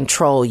to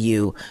control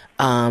you,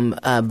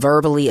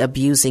 verbally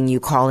abusing you,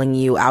 calling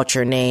you out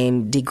your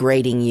name,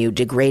 degrading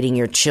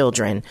your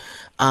children,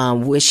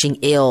 wishing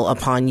ill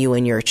upon you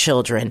and your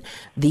children,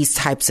 these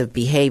types of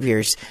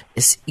behaviors,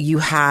 you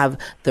have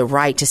the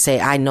right to say,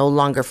 I no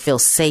longer feel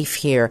safe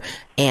here,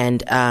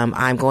 and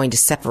I'm going to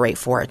separate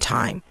for a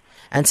time.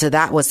 And so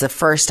that was the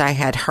first I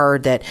had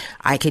heard that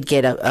I could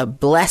get a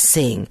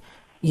blessing.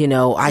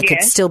 I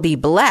could still be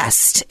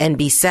blessed and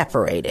be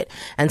separated.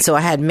 And so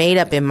I had made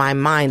up in my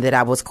mind that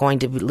I was going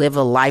to live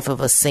a life of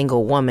a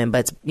single woman,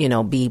 but,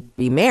 be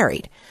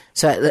married.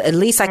 So at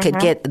least I could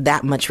get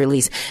that much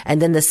release.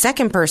 And then the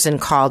second person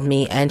called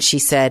me and she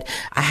said,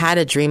 I had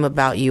a dream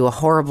about you, a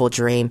horrible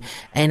dream,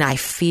 and I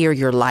fear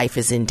your life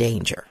is in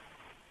danger.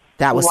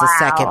 That was the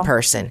second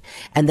person.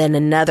 And then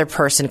another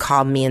person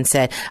called me and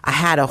said, I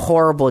had a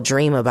horrible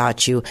dream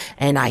about you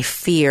and I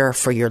fear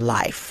for your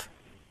life.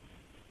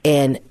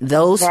 And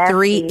those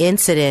three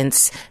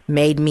incidents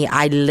made me,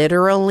 I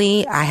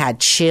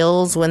had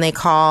chills when they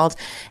called,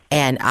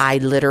 and I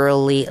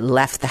literally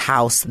left the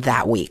house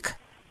that week.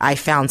 I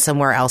found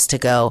somewhere else to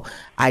go.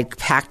 I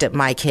packed up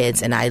my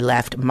kids and I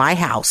left my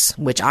house,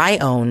 which I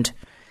owned,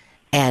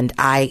 and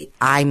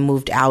I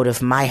moved out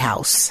of my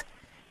house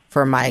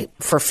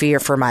for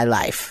fear for my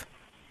life.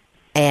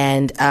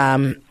 And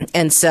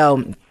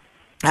so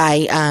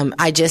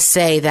I just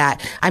say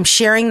that I'm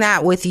sharing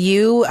that with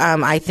you.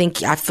 I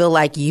feel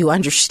like you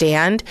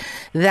understand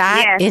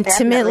that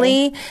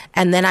intimately. Definitely.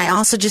 And then I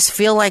also just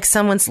feel like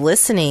someone's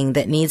listening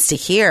that needs to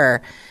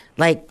hear,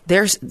 like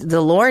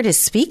the Lord is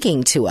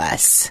speaking to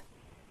us.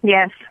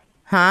 Yes.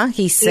 Huh?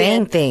 He's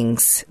saying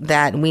things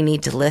that we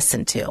need to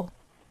listen to.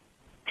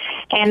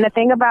 And the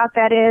thing about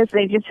that is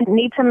they just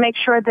need to make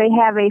sure they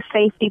have a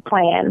safety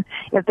plan.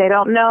 If you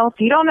don't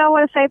know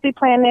what a safety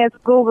plan is,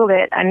 Google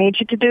it. I need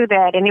you to do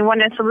that. Anyone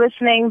that's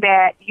listening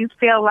that you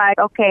feel like,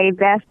 okay,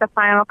 that's the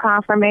final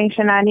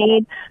confirmation I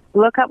need,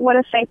 look up what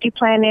a safety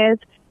plan is,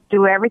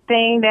 do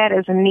everything that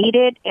is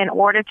needed in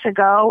order to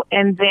go,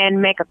 and then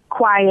make a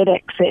quiet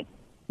exit.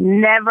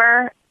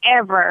 Never,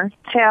 ever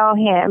tell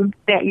him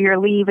that you're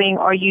leaving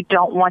or you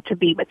don't want to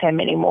be with him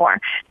anymore,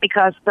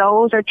 because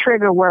those are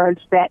trigger words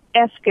that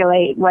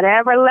escalate.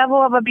 Whatever level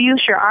of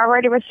abuse you're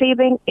already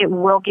receiving, it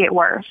will get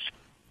worse.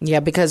 Yeah,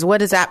 because what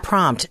does that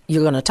prompt?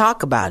 You're going to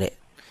talk about it.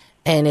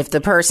 And if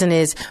the person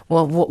is,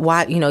 well,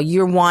 why,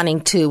 you're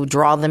wanting to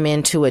draw them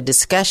into a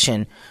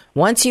discussion.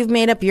 Once you've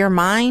made up your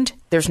mind,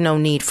 there's no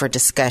need for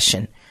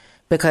discussion,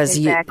 because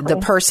the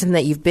person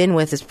that you've been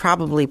with is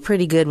probably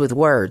pretty good with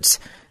words.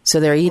 So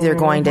they're either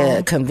going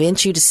to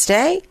convince you to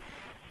stay,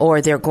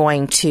 or they're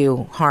going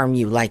to harm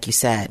you, like you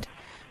said,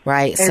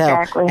 right?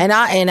 Exactly. So,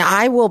 and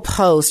I will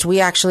post.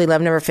 We actually,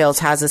 Love Never Fails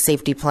has a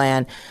safety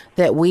plan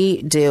that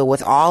we do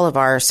with all of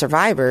our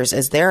survivors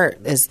as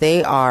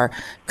they are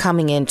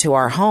coming into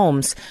our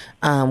homes.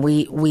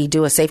 We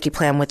do a safety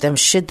plan with them.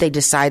 Should they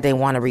decide they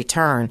want to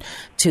return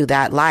to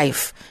that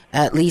life,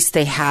 at least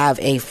they have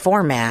a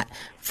format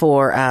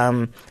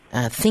for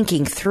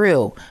thinking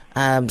through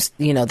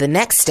the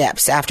next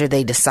steps after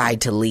they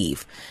decide to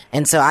leave.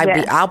 And so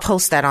I'll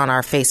post that on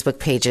our Facebook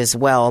page as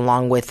well,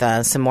 along with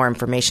some more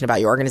information about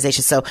your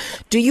organization. So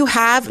do you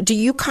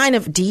kind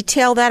of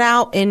detail that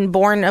out in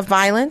Born of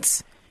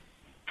Violence?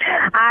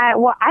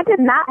 I did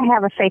not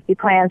have a safety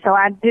plan, so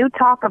I do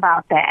talk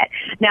about that.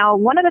 Now,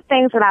 one of the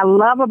things that I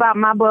love about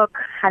my book,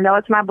 I know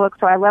it's my book,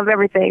 so I love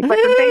everything, but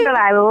the thing that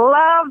I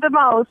love the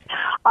most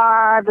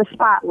are the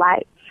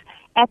spotlights.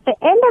 At the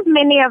end of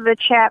many of the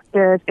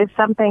chapters is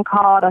something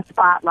called a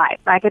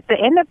spotlight. Like at the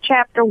end of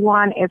chapter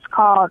 1, it's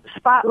called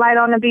Spotlight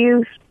on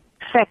Abuse,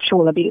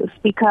 Sexual Abuse,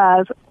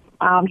 because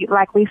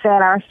like we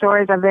said, our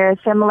stories are very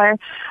similar.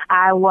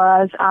 I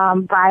was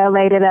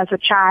violated as a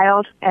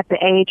child at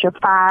the age of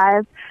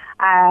 5.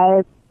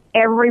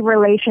 Every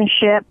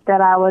relationship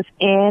that I was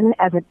in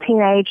as a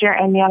teenager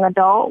and young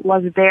adult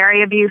was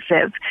very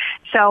abusive.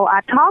 So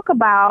I talk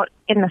about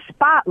in the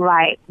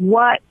spotlight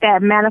what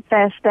that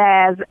manifests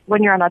as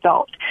when you're an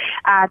adult.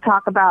 I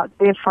talk about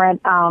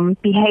different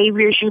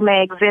behaviors you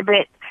may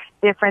exhibit,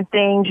 different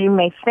things you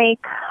may think,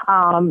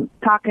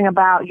 talking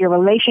about your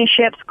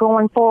relationships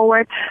going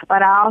forward,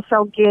 but I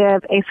also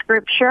give a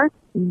scripture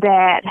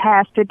that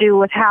has to do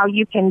with how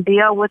you can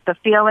deal with the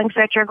feelings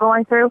that you're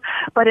going through.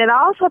 But it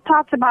also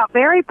talks about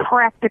very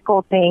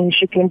practical things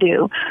you can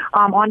do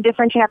on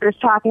different chapters,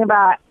 talking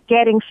about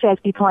getting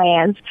safety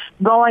plans,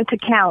 going to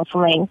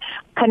counseling,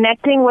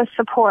 connecting with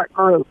support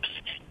groups,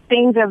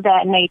 things of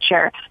that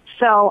nature.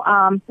 So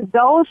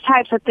those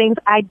types of things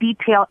I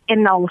detail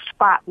in those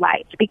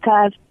spotlights,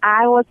 because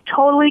I was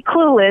totally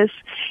clueless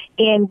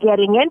in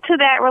getting into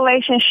that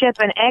relationship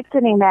and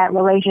exiting that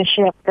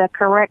relationship, the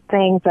correct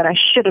things that I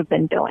should have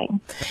been doing.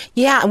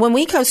 Yeah, when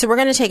we come, so we're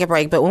going to take a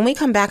break, but when we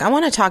come back, I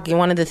want to talk,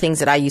 one of the things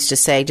that I used to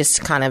say,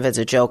 just kind of as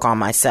a joke on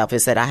myself,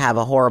 is that I have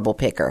a horrible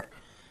picker.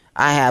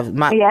 I have,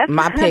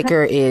 my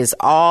picker is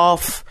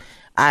off.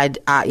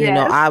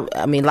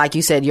 I mean, like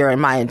you said, you're in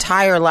my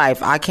entire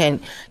life. I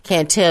can't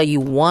tell you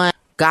one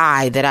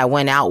guy that I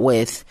went out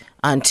with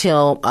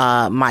until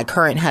my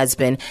current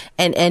husband,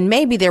 and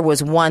maybe there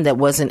was one that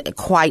wasn't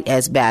quite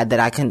as bad that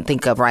I can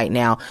think of right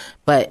now.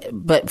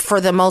 But for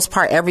the most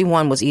part,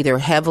 everyone was either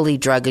heavily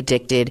drug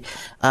addicted,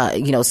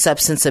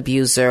 substance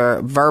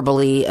abuser,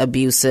 verbally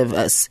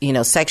abusive,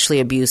 sexually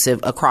abusive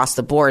across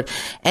the board.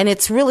 And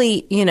it's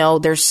really,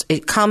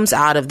 it comes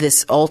out of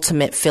this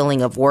ultimate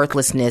feeling of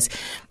worthlessness.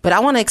 But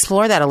I want to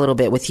explore that a little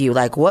bit with you.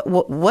 Like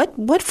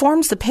what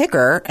forms the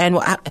picker, and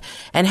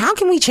how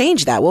can we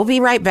change that? We'll be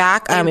right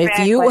back.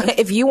 Exactly.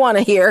 If you want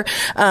to hear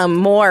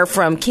more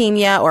from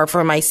Kemia or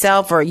from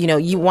myself, or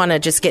you want to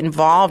just get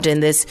involved in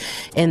this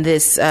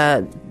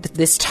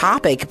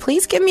topic,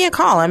 please give me a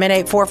call. I'm at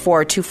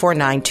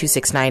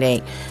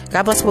 844-249-2698.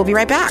 God bless. We'll be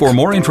right back. For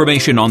more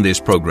information on this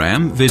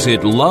program,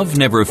 visit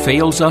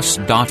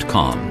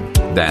loveneverfailsus.com.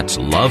 That's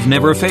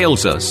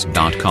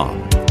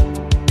loveneverfailsus.com.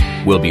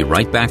 We'll be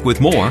right back with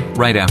more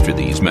right after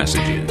these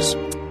messages.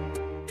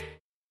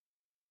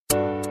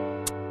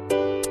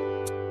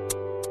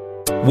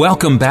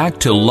 Welcome back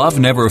to Love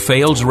Never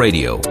Fails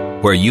Radio,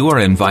 where you are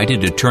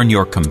invited to turn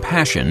your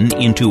compassion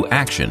into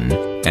action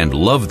and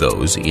love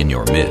those in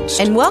your midst.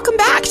 And welcome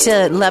back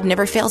to Love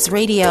Never Fails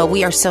Radio.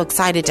 We are so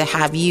excited to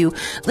have you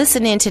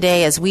listen in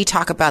today as we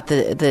talk about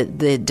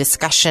the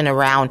discussion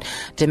around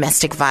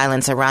domestic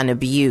violence, around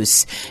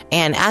abuse.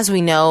 And as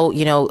we know,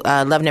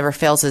 Love Never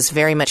Fails is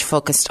very much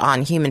focused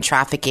on human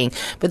trafficking,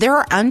 but there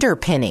are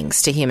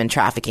underpinnings to human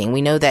trafficking.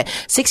 We know that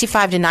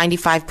 65 to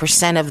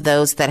 95% of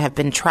those that have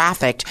been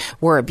trafficked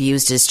were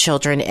abused as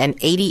children, and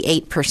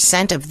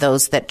 88% of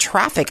those that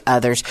traffic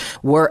others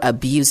were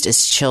abused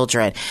as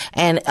children.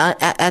 And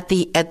at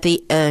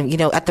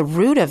the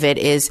root of it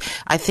is,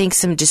 I think,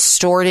 some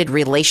distorted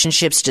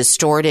relationships,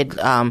 distorted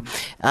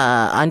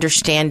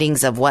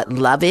understandings of what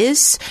love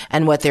is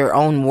and what their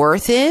own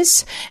worth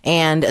is,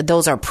 and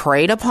those are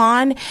preyed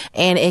upon,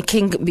 and it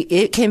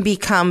can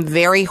become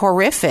very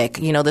horrific.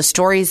 The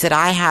stories that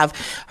I have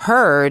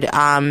heard,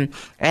 and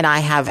I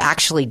have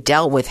actually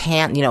dealt with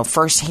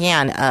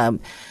firsthand.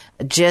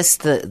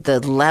 Just the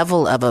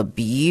level of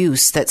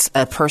abuse that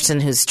a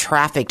person who's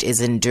trafficked is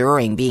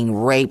enduring, being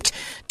raped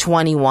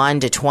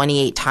 21 to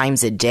 28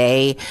 times a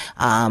day,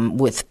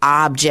 with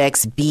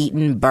objects,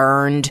 beaten,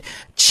 burned,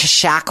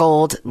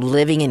 shackled,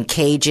 living in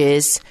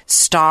cages,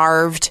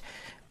 starved.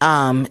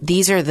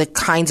 These are the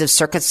kinds of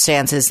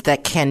circumstances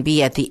that can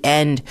be at the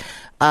end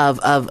of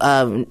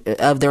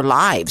their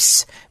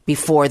lives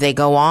before they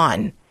go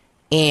on.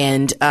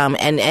 And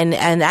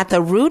at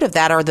the root of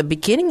that, or the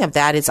beginning of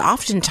that, is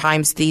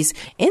oftentimes these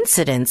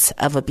incidents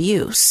of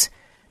abuse,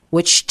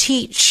 which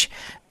teach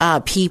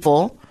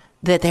people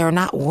that they're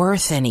not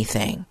worth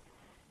anything.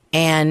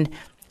 And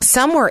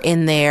somewhere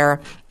in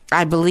there,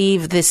 I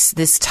believe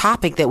this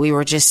topic that we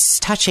were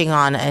just touching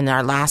on in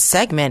our last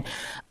segment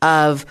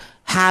of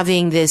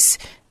having this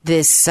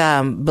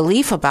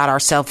belief about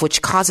ourselves,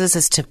 which causes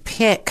us to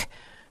pick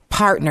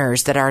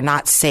partners that are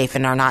not safe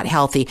and are not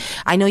healthy.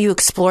 I know you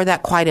explore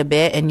that quite a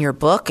bit in your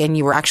book, and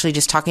you were actually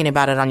just talking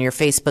about it on your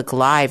Facebook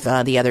Live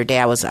the other day.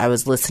 I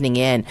was listening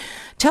in.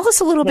 Tell us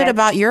a little bit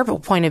about your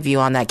point of view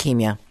on that,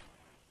 Kemia.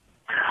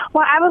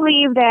 Well, I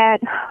believe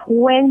that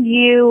when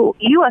you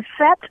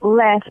accept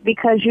less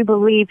because you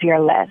believe you're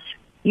less.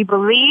 You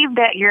believe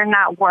that you're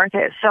not worth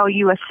it, so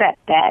you accept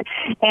that.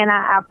 And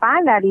I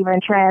find that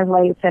even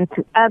translates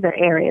into other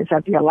areas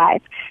of your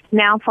life.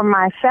 Now, for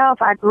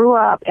myself, I grew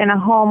up in a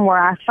home where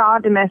I saw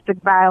domestic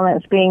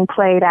violence being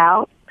played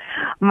out.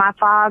 My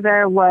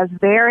father was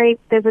very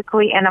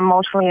physically and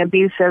emotionally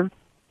abusive,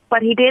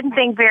 but he didn't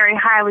think very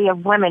highly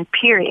of women,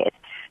 period.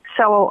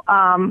 So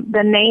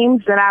the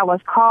names that I was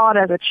called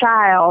as a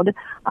child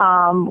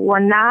were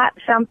not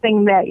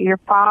something that your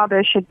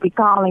father should be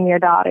calling your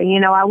daughter.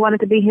 I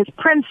wanted to be his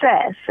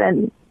princess,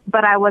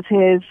 but I was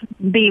his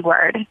B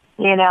word.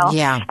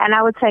 Yeah. And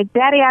I would say,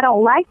 Daddy, I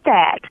don't like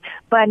that.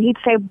 But he'd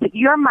say, but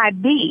you're my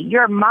B.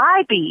 You're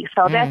my B.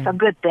 So that's a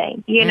good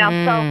thing.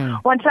 So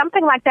when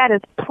something like that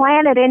is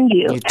planted in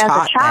you as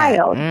a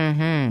child,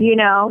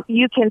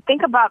 you can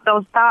think about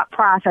those thought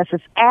processes,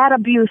 add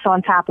abuse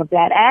on top of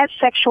that, add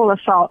sexual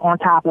assault on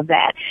top of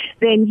that.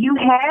 Then you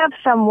have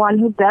someone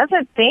who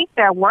doesn't think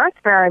they're worth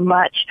very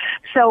much.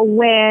 So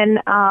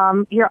when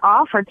you're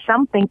offered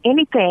something,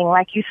 anything,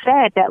 like you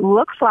said, that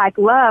looks like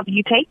love,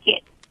 you take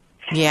it.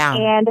 Yeah.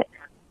 And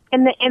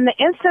in the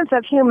instance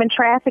of human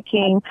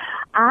trafficking,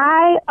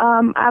 I've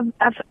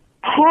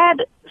had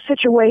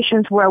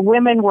situations where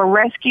women were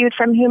rescued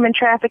from human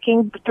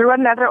trafficking through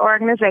another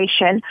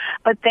organization,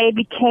 but they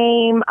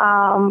became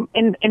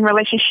in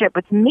relationship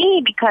with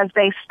me because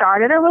they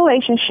started a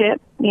relationship,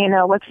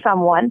 with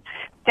someone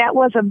that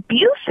was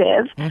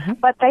abusive,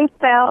 but they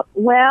felt,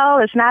 well,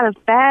 it's not as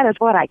bad as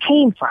what I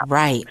came from.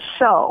 Right.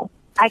 So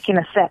I can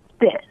accept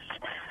this.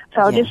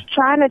 So just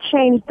trying to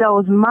change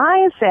those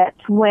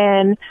mindsets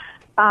when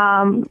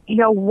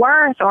your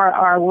worth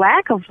or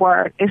lack of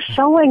worth is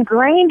so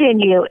ingrained in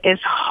you,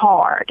 it's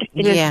hard.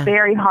 It is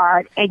very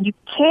hard. And you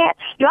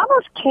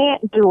almost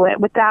can't do it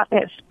without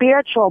that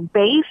spiritual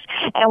base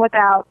and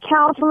without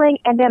counseling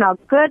and then a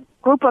good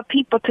group of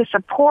people to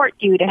support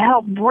you, to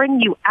help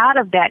bring you out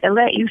of that and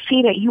let you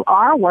see that you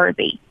are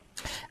worthy.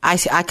 I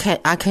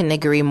couldn't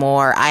agree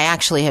more. I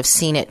actually have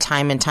seen it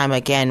time and time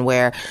again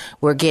where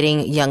we're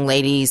getting young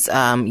ladies,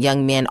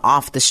 young men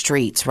off the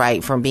streets,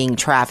 right, from being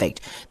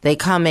trafficked. They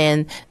come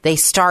in, they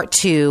start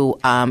to,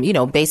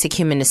 basic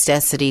human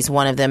necessities.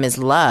 One of them is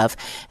love.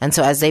 And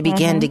so as they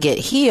begin to get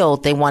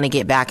healed, they want to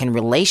get back in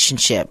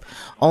relationship.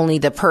 Only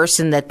the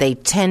person that they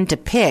tend to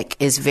pick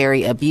is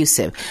very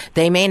abusive.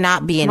 They may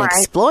not be an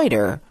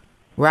exploiter,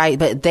 right?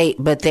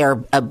 But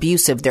they're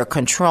abusive. They're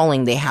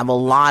controlling. They have a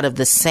lot of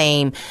the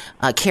same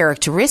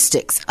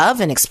characteristics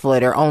of an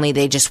exploiter, only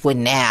they just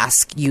wouldn't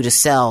ask you to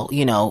sell,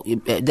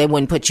 they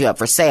wouldn't put you up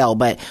for sale,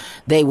 but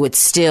they would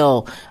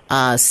still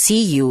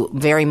see you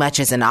very much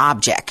as an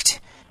object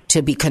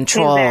to be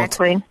controlled.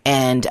 Exactly.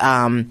 And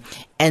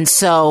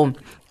so,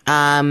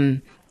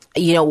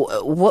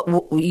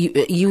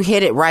 you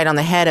hit it right on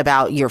the head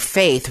about your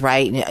faith,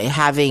 right?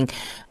 Having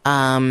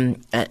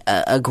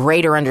a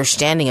greater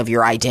understanding of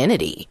your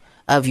identity,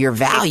 of your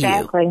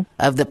value,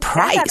 of the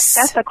price.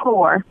 That's the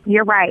core.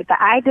 You're right.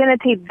 The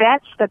identity,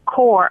 that's the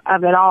core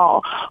of it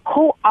all.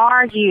 Who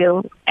are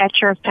you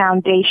at your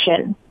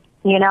foundation?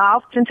 I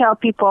often tell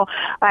people,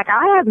 like,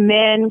 I have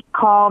men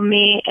call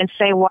me and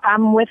say, well,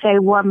 I'm with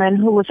a woman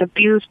who was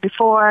abused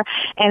before,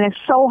 and it's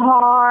so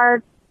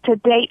hard to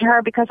date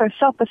her because her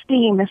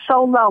self-esteem is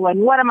so low,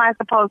 and what am I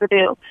supposed to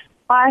do?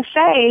 Well, I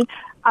say,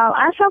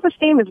 our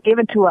self-esteem is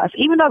given to us.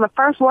 Even though the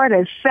first word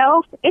is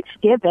self, it's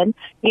given.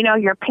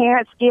 Your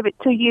parents give it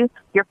to you.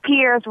 Your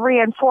peers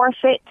reinforce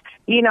it,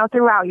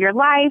 throughout your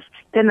life.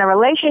 Then the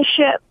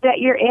relationship that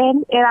you're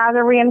in, it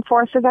either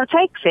reinforces or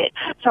takes it.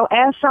 So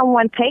as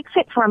someone takes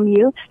it from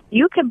you,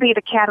 you can be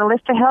the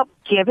catalyst to help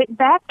give it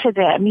back to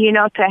them,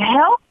 to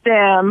help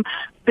them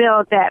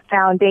build that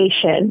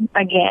foundation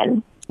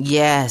again.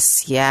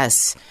 Yes.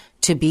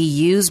 To be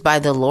used by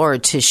the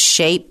Lord to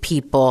shape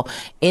people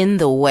in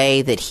the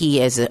way that He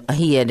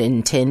had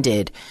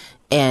intended.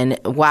 And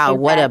wow,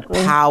 what a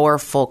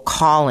powerful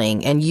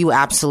calling. And you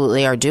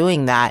absolutely are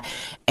doing that.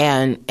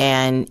 And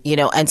then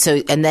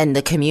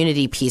the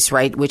community piece,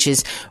 right? Which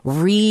is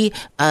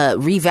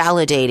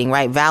revalidating,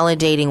 right?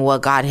 Validating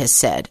what God has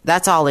said.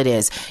 That's all it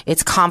is.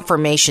 It's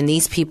confirmation.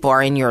 These people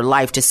are in your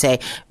life to say,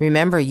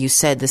 remember, you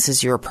said this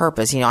is your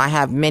purpose. I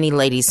have many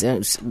ladies,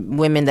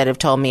 women that have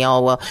told me,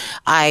 oh, well,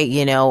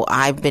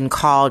 I've been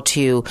called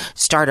to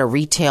start a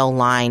retail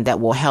line that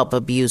will help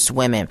abused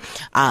women.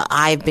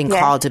 I've been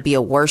called to be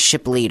a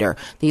worship leader.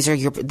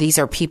 These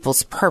are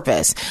people's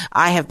purpose.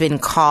 I have been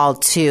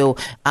called to,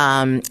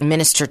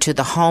 minister to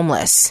the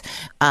homeless.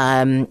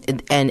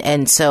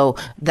 And so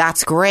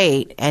that's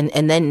great.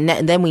 And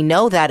then we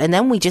know that. And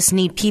then we just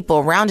need people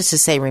around us to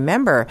say,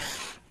 remember,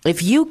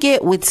 if you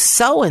get with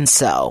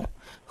so-and-so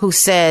who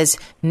says,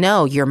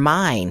 no, you're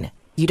mine,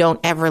 you don't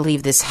ever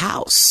leave this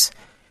house,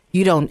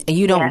 you don't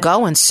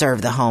go and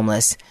serve the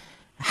homeless.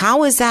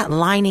 How is that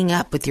lining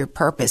up with your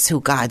purpose, who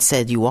God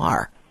said you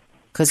are?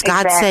 Because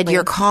God said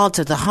you're called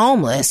to the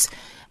homeless.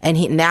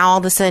 And now all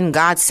of a sudden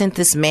God sent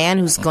this man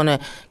who's going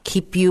to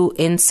keep you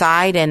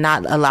inside and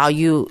not allow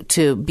you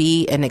to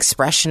be an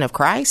expression of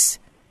Christ.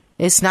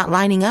 It's not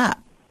lining up.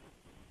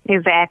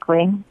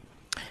 Exactly.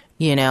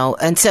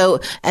 And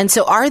so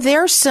are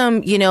there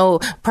some,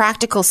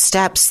 practical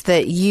steps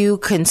that you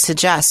can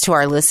suggest to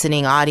our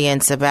listening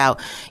audience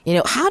about,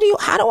 how do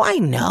I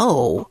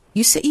know?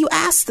 You said you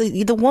asked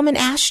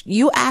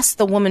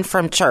the woman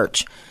from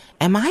church,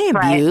 am I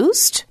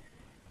abused? Right.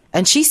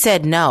 And she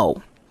said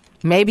no.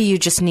 Maybe you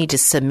just need to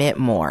submit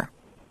more.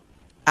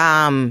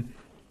 And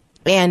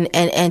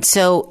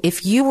so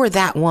if you were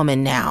that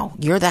woman now,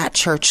 you're that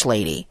church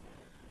lady,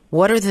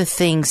 what are the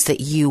things that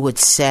you would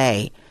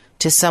say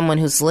to someone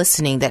who's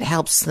listening that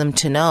helps them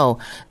to know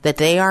that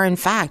they are in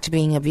fact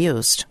being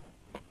abused?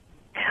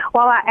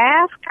 Well,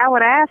 I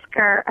would ask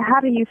her,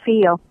 how do you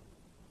feel?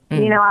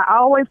 I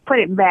always put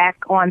it back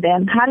on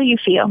them. How do you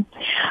feel?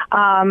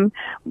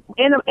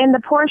 In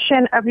the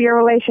portion of your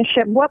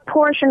relationship, what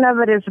portion of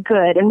it is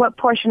good and what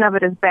portion of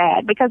it is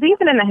bad? Because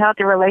even in a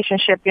healthy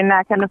relationship, you're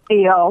not going to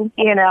feel,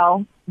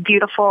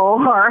 beautiful,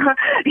 or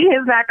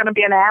it's not going to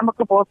be an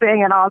amicable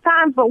thing at all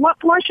times, but what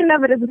portion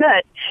of it is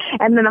good?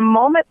 And then the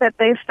moment that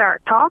they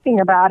start talking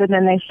about it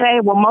and they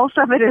say, well, most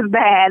of it is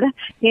bad,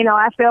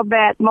 I feel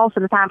bad most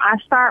of the time, I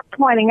start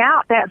pointing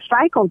out that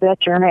cycle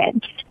that you're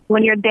in.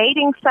 When you're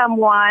dating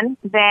someone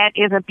that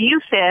is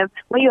abusive,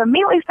 when you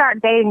immediately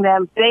start dating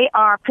them, they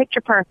are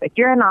picture perfect.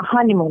 You're in a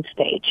honeymoon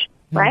stage.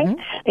 Right?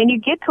 Mm-hmm. And you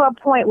get to a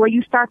point where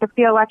you start to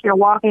feel like you're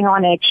walking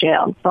on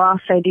eggshells. So I'll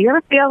say, do you ever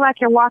feel like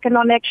you're walking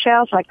on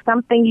eggshells, like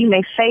something you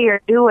may say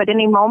or do at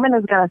any moment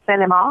is going to set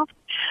him off?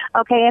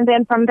 Okay, and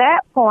then from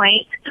that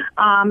point,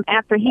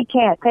 after he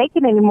can't take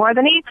it anymore,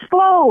 then he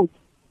explodes.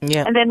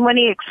 Yeah. And then when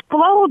he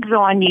explodes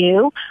on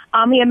you,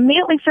 he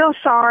immediately feels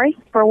sorry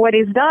for what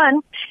he's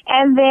done.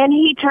 And then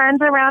he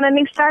turns around and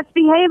he starts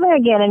behaving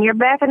again. And you're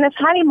back in this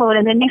honeymoon.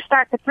 And then you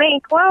start to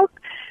think, well,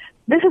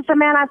 this is the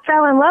man I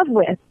fell in love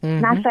with.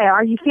 And I say,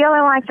 are you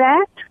feeling like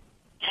that?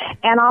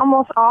 And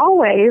almost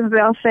always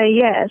they'll say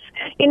yes.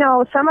 You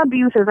know, some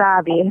abuse is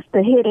obvious,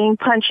 the hitting,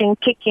 punching,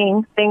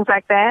 kicking, things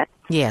like that.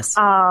 Yes.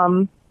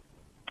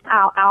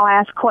 I'll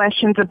ask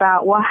questions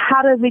about, well,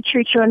 how does he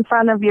treat you in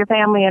front of your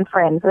family and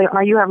friends?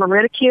 Are you ever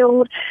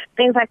ridiculed?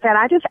 Things like that.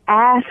 I just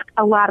ask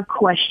a lot of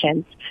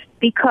questions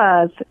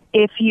because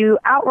if you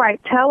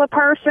outright tell a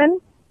person,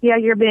 yeah,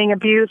 you're being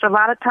abused, a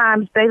lot of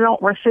times they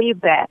don't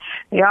receive that.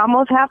 They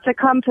almost have to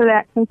come to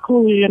that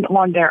conclusion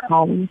on their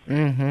own.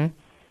 Mm-hmm.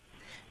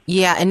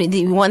 Yeah, and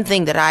the one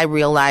thing that I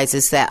realized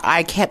is that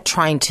I kept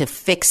trying to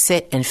fix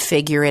it and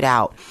figure it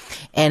out.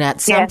 And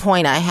at some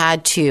point I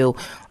had to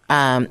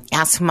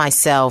ask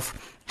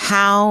myself,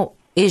 how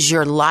is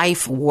your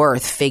life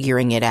worth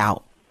figuring it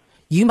out?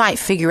 You might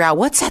figure out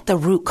what's at the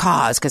root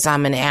cause, because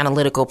I'm an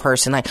analytical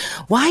person. Like,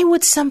 why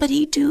would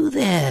somebody do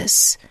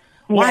this?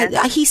 Why?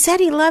 He said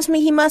he loves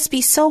me. He must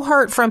be so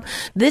hurt from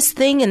this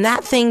thing and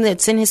that thing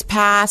that's in his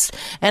past.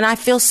 And I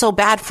feel so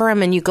bad for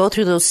him. And you go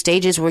through those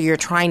stages where you're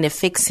trying to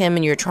fix him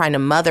and you're trying to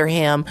mother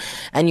him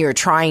and you're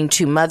trying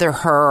to mother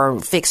her or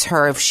fix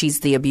her if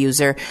she's the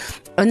abuser.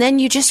 And then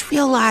you just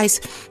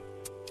realize,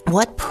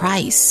 what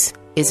price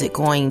is it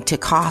going to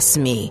cost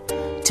me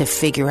to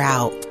figure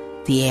out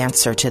the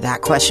answer to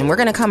that question? We're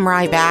going to come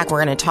right back.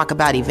 We're going to talk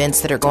about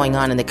events that are going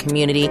on in the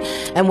community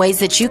and ways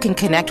that you can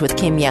connect with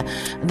Kimya.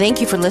 Thank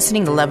you for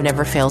listening to Love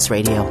Never Fails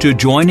Radio. To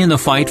join in the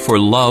fight for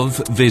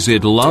love,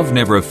 visit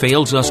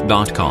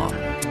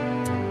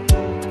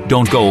loveneverfailsus.com.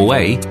 Don't go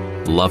away.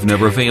 Love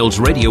Never Fails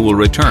Radio will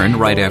return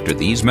right after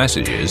these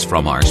messages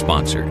from our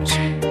sponsors.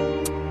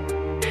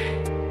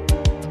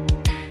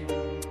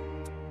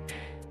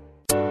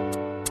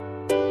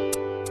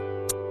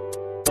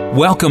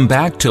 Welcome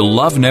back to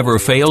Love Never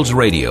Fails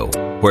Radio,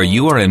 where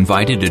you are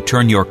invited to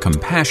turn your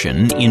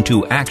compassion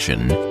into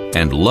action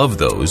and love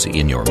those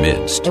in your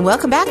midst. And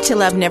welcome back to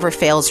Love Never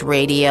Fails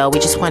Radio. We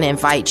just want to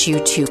invite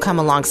you to come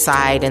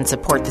alongside and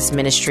support this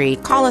ministry.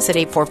 Call us at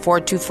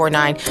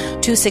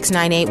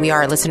 844-249-2698. We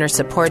are a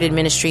listener-supported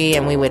ministry,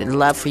 and we would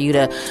love for you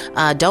to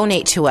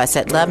donate to us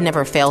at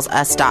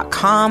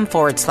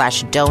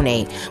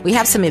loveneverfailsus.com/donate. We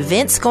have some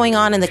events going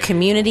on in the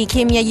community.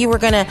 Kimya, you were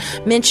going to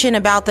mention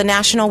about the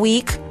National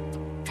Week?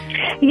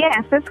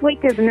 Yes, this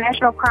week is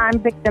National Crime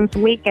Victims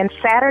Week, and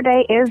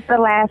Saturday is the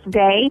last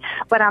day,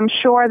 but I'm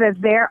sure that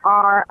there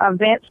are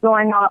events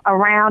going on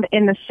around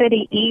in the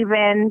city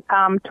even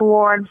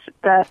towards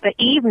the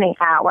evening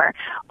hour.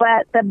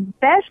 But the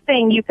best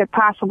thing you could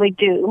possibly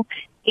do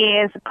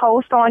is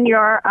post on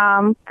your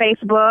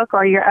Facebook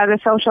or your other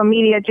social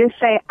media, just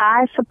say,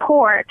 I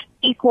support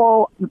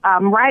equal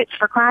rights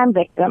for crime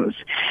victims,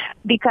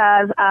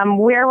 because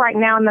we're right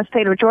now in the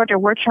state of Georgia,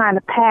 we're trying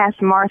to pass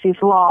Marsy's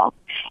Law.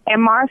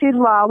 And Marsy's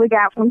Law we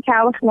got from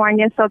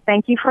California, so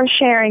thank you for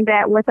sharing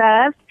that with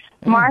us.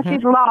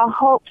 Marsy's Law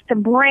hopes to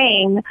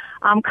bring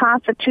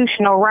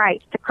constitutional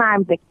rights to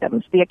crime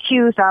victims. The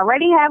accused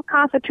already have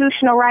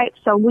constitutional rights,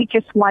 so we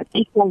just want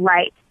equal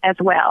rights as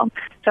well.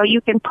 So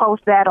you can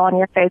post that on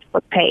your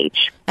Facebook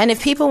page. And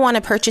if people want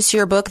to purchase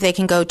your book, they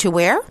can go to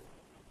where?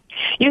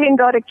 You can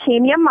go to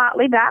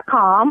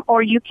KimyaMotley.com,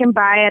 or you can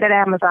buy it at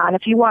Amazon.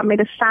 If you want me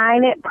to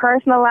sign it,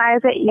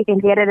 personalize it, you can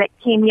get it at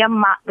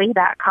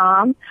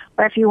KimyaMotley.com.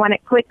 Or if you want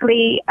it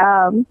quickly,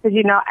 because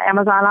you know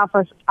Amazon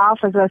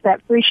offers us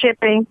that free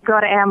shipping, go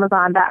to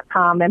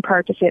Amazon.com and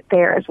purchase it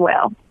there as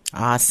well.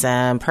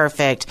 Awesome.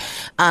 Perfect.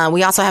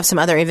 We also have some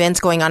other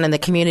events going on in the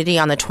community.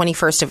 On the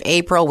 21st of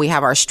April, we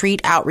have our street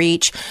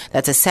outreach.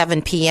 That's at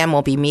 7 p.m.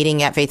 We'll be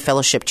meeting at Faith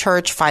Fellowship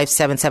Church,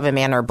 577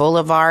 Manor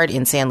Boulevard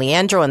in San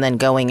Leandro, and then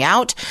going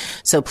out.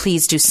 So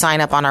please do sign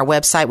up on our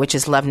website, which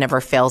is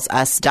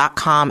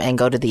loveneverfailsus.com, and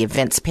go to the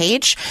events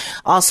page.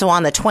 Also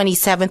on the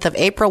 27th of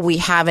April, we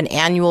have an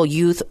annual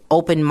youth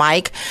open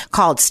mic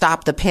called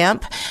Stop the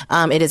Pimp.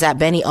 It is at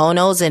Benny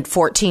Ono's in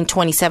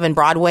 1427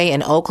 Broadway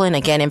in Oakland.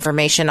 Again,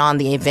 information on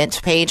the event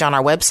page on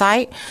our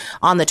website.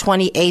 On the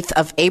 28th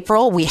of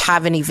April, we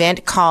have an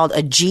event called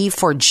a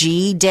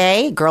G4G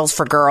Day, Girls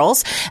for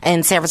Girls,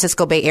 in San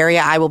Francisco Bay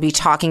Area. I will be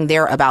talking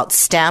there about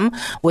STEM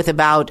with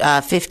about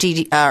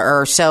 50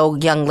 or so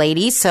young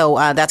ladies. So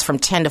that's from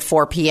 10 to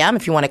 4 p.m.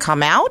 if you want to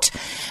come out,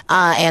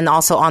 and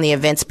also on the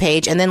events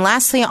page. And then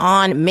lastly,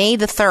 on May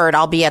the 3rd,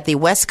 I'll be at the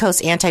West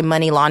Coast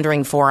Anti-Money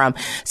Laundering Forum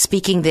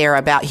speaking there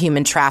about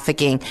human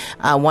trafficking.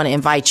 I want to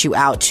invite you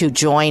out to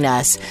join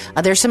us.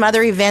 There's some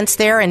other events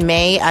there in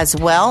May as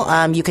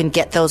well. You can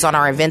get those on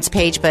our events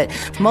page. But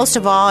most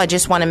of all, I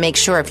just want to make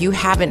sure, if you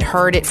haven't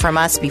heard it from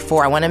us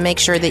before, I want to make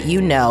sure that you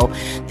know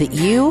that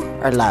you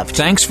are loved.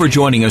 Thanks for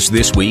joining us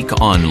this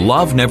week on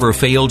Love Never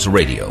Fails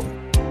Radio.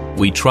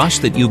 We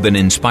trust that you've been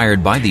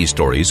inspired by these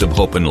stories of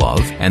hope and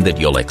love, and that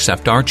you'll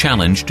accept our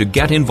challenge to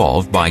get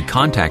involved by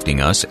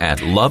contacting us at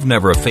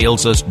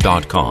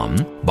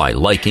loveneverfailsus.com, by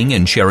liking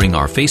and sharing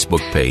our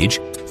Facebook page,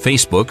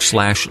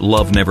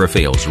 Facebook/Love Never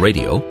Fails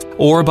Radio,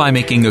 or by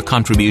making a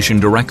contribution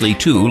directly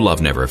to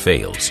Love Never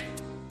Fails.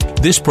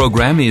 This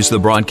program is the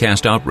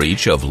broadcast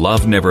outreach of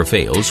Love Never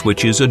Fails,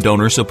 which is a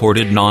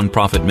donor-supported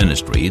nonprofit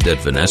ministry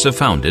that Vanessa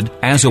founded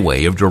as a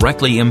way of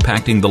directly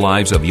impacting the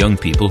lives of young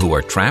people who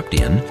are trapped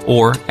in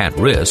or at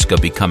risk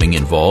of becoming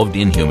involved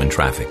in human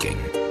trafficking.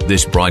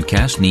 This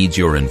broadcast needs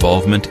your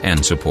involvement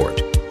and support.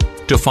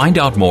 To find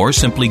out more,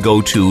 simply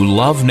go to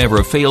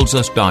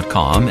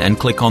loveneverfailsus.com and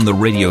click on the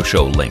radio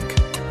show link.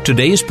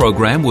 Today's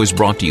program was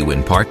brought to you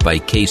in part by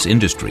Case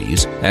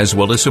Industries, as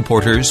well as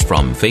supporters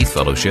from Faith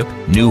Fellowship,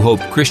 New Hope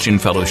Christian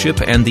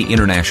Fellowship, and the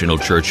International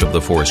Church of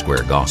the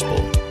Foursquare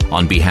Gospel.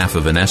 On behalf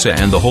of Vanessa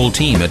and the whole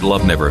team at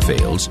Love Never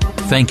Fails,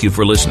 thank you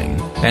for listening,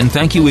 and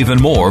thank you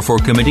even more for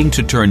committing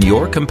to turn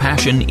your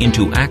compassion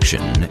into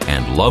action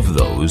and love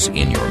those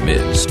in your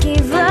midst.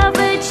 Give love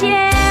a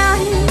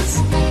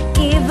chance.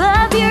 Give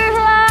love your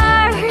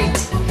heart.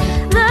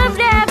 Love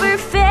never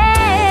fails.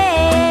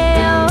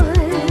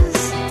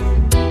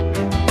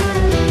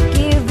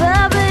 Give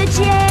love a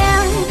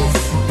chance.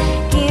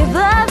 Give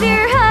love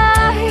your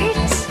heart.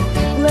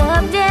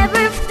 Love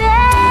never fails.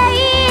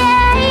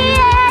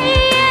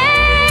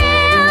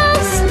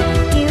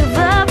 Give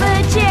love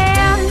a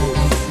chance.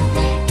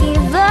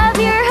 Give love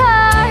your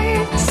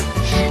heart.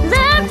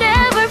 Love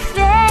never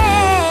fails.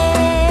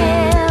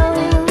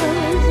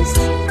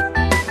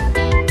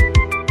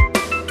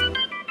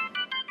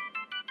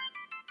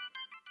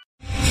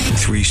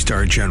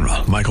 3-star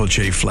General Michael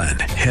J. Flynn,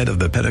 head of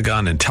the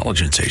Pentagon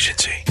Intelligence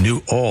Agency,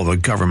 knew all the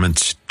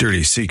government's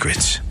dirty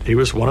secrets. He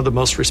was one of the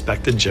most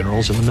respected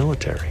generals in the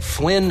military.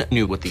 Flynn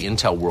knew what the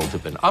intel world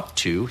had been up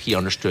to. He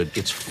understood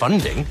its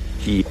funding.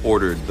 He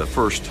ordered the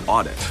first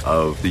audit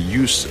of the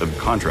use of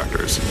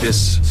contractors.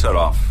 This set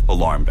off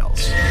alarm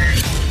bells.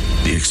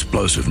 The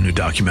explosive new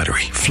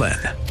documentary, Flynn,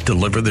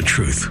 Deliver the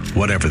Truth,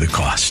 Whatever the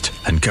Cost,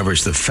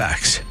 uncovers the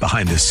facts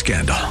behind this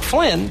scandal.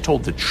 Flynn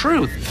told the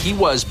truth. He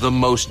was the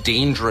most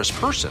dangerous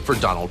person for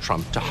Donald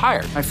Trump to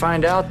hire. I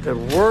find out the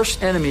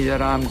worst enemy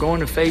that I'm going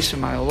to face in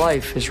my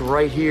life is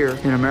right here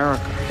in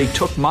America. They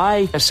took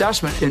my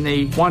assessment and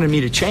they wanted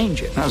me to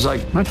change it. And I was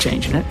like, I'm not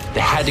changing it.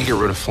 They had to get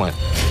rid of Flynn.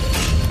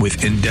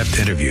 With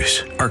in-depth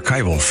interviews,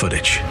 archival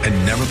footage,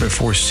 and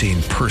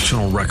never-before-seen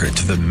personal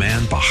records of the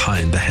man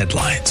behind the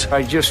headlines.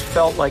 I just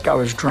felt like I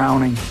was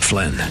drowning.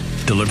 Flynn,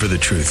 Deliver the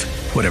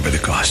Truth, Whatever the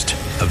Cost.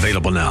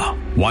 Available now.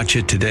 Watch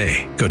it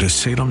today. Go to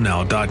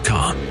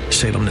salemnow.com.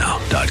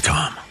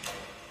 salemnow.com.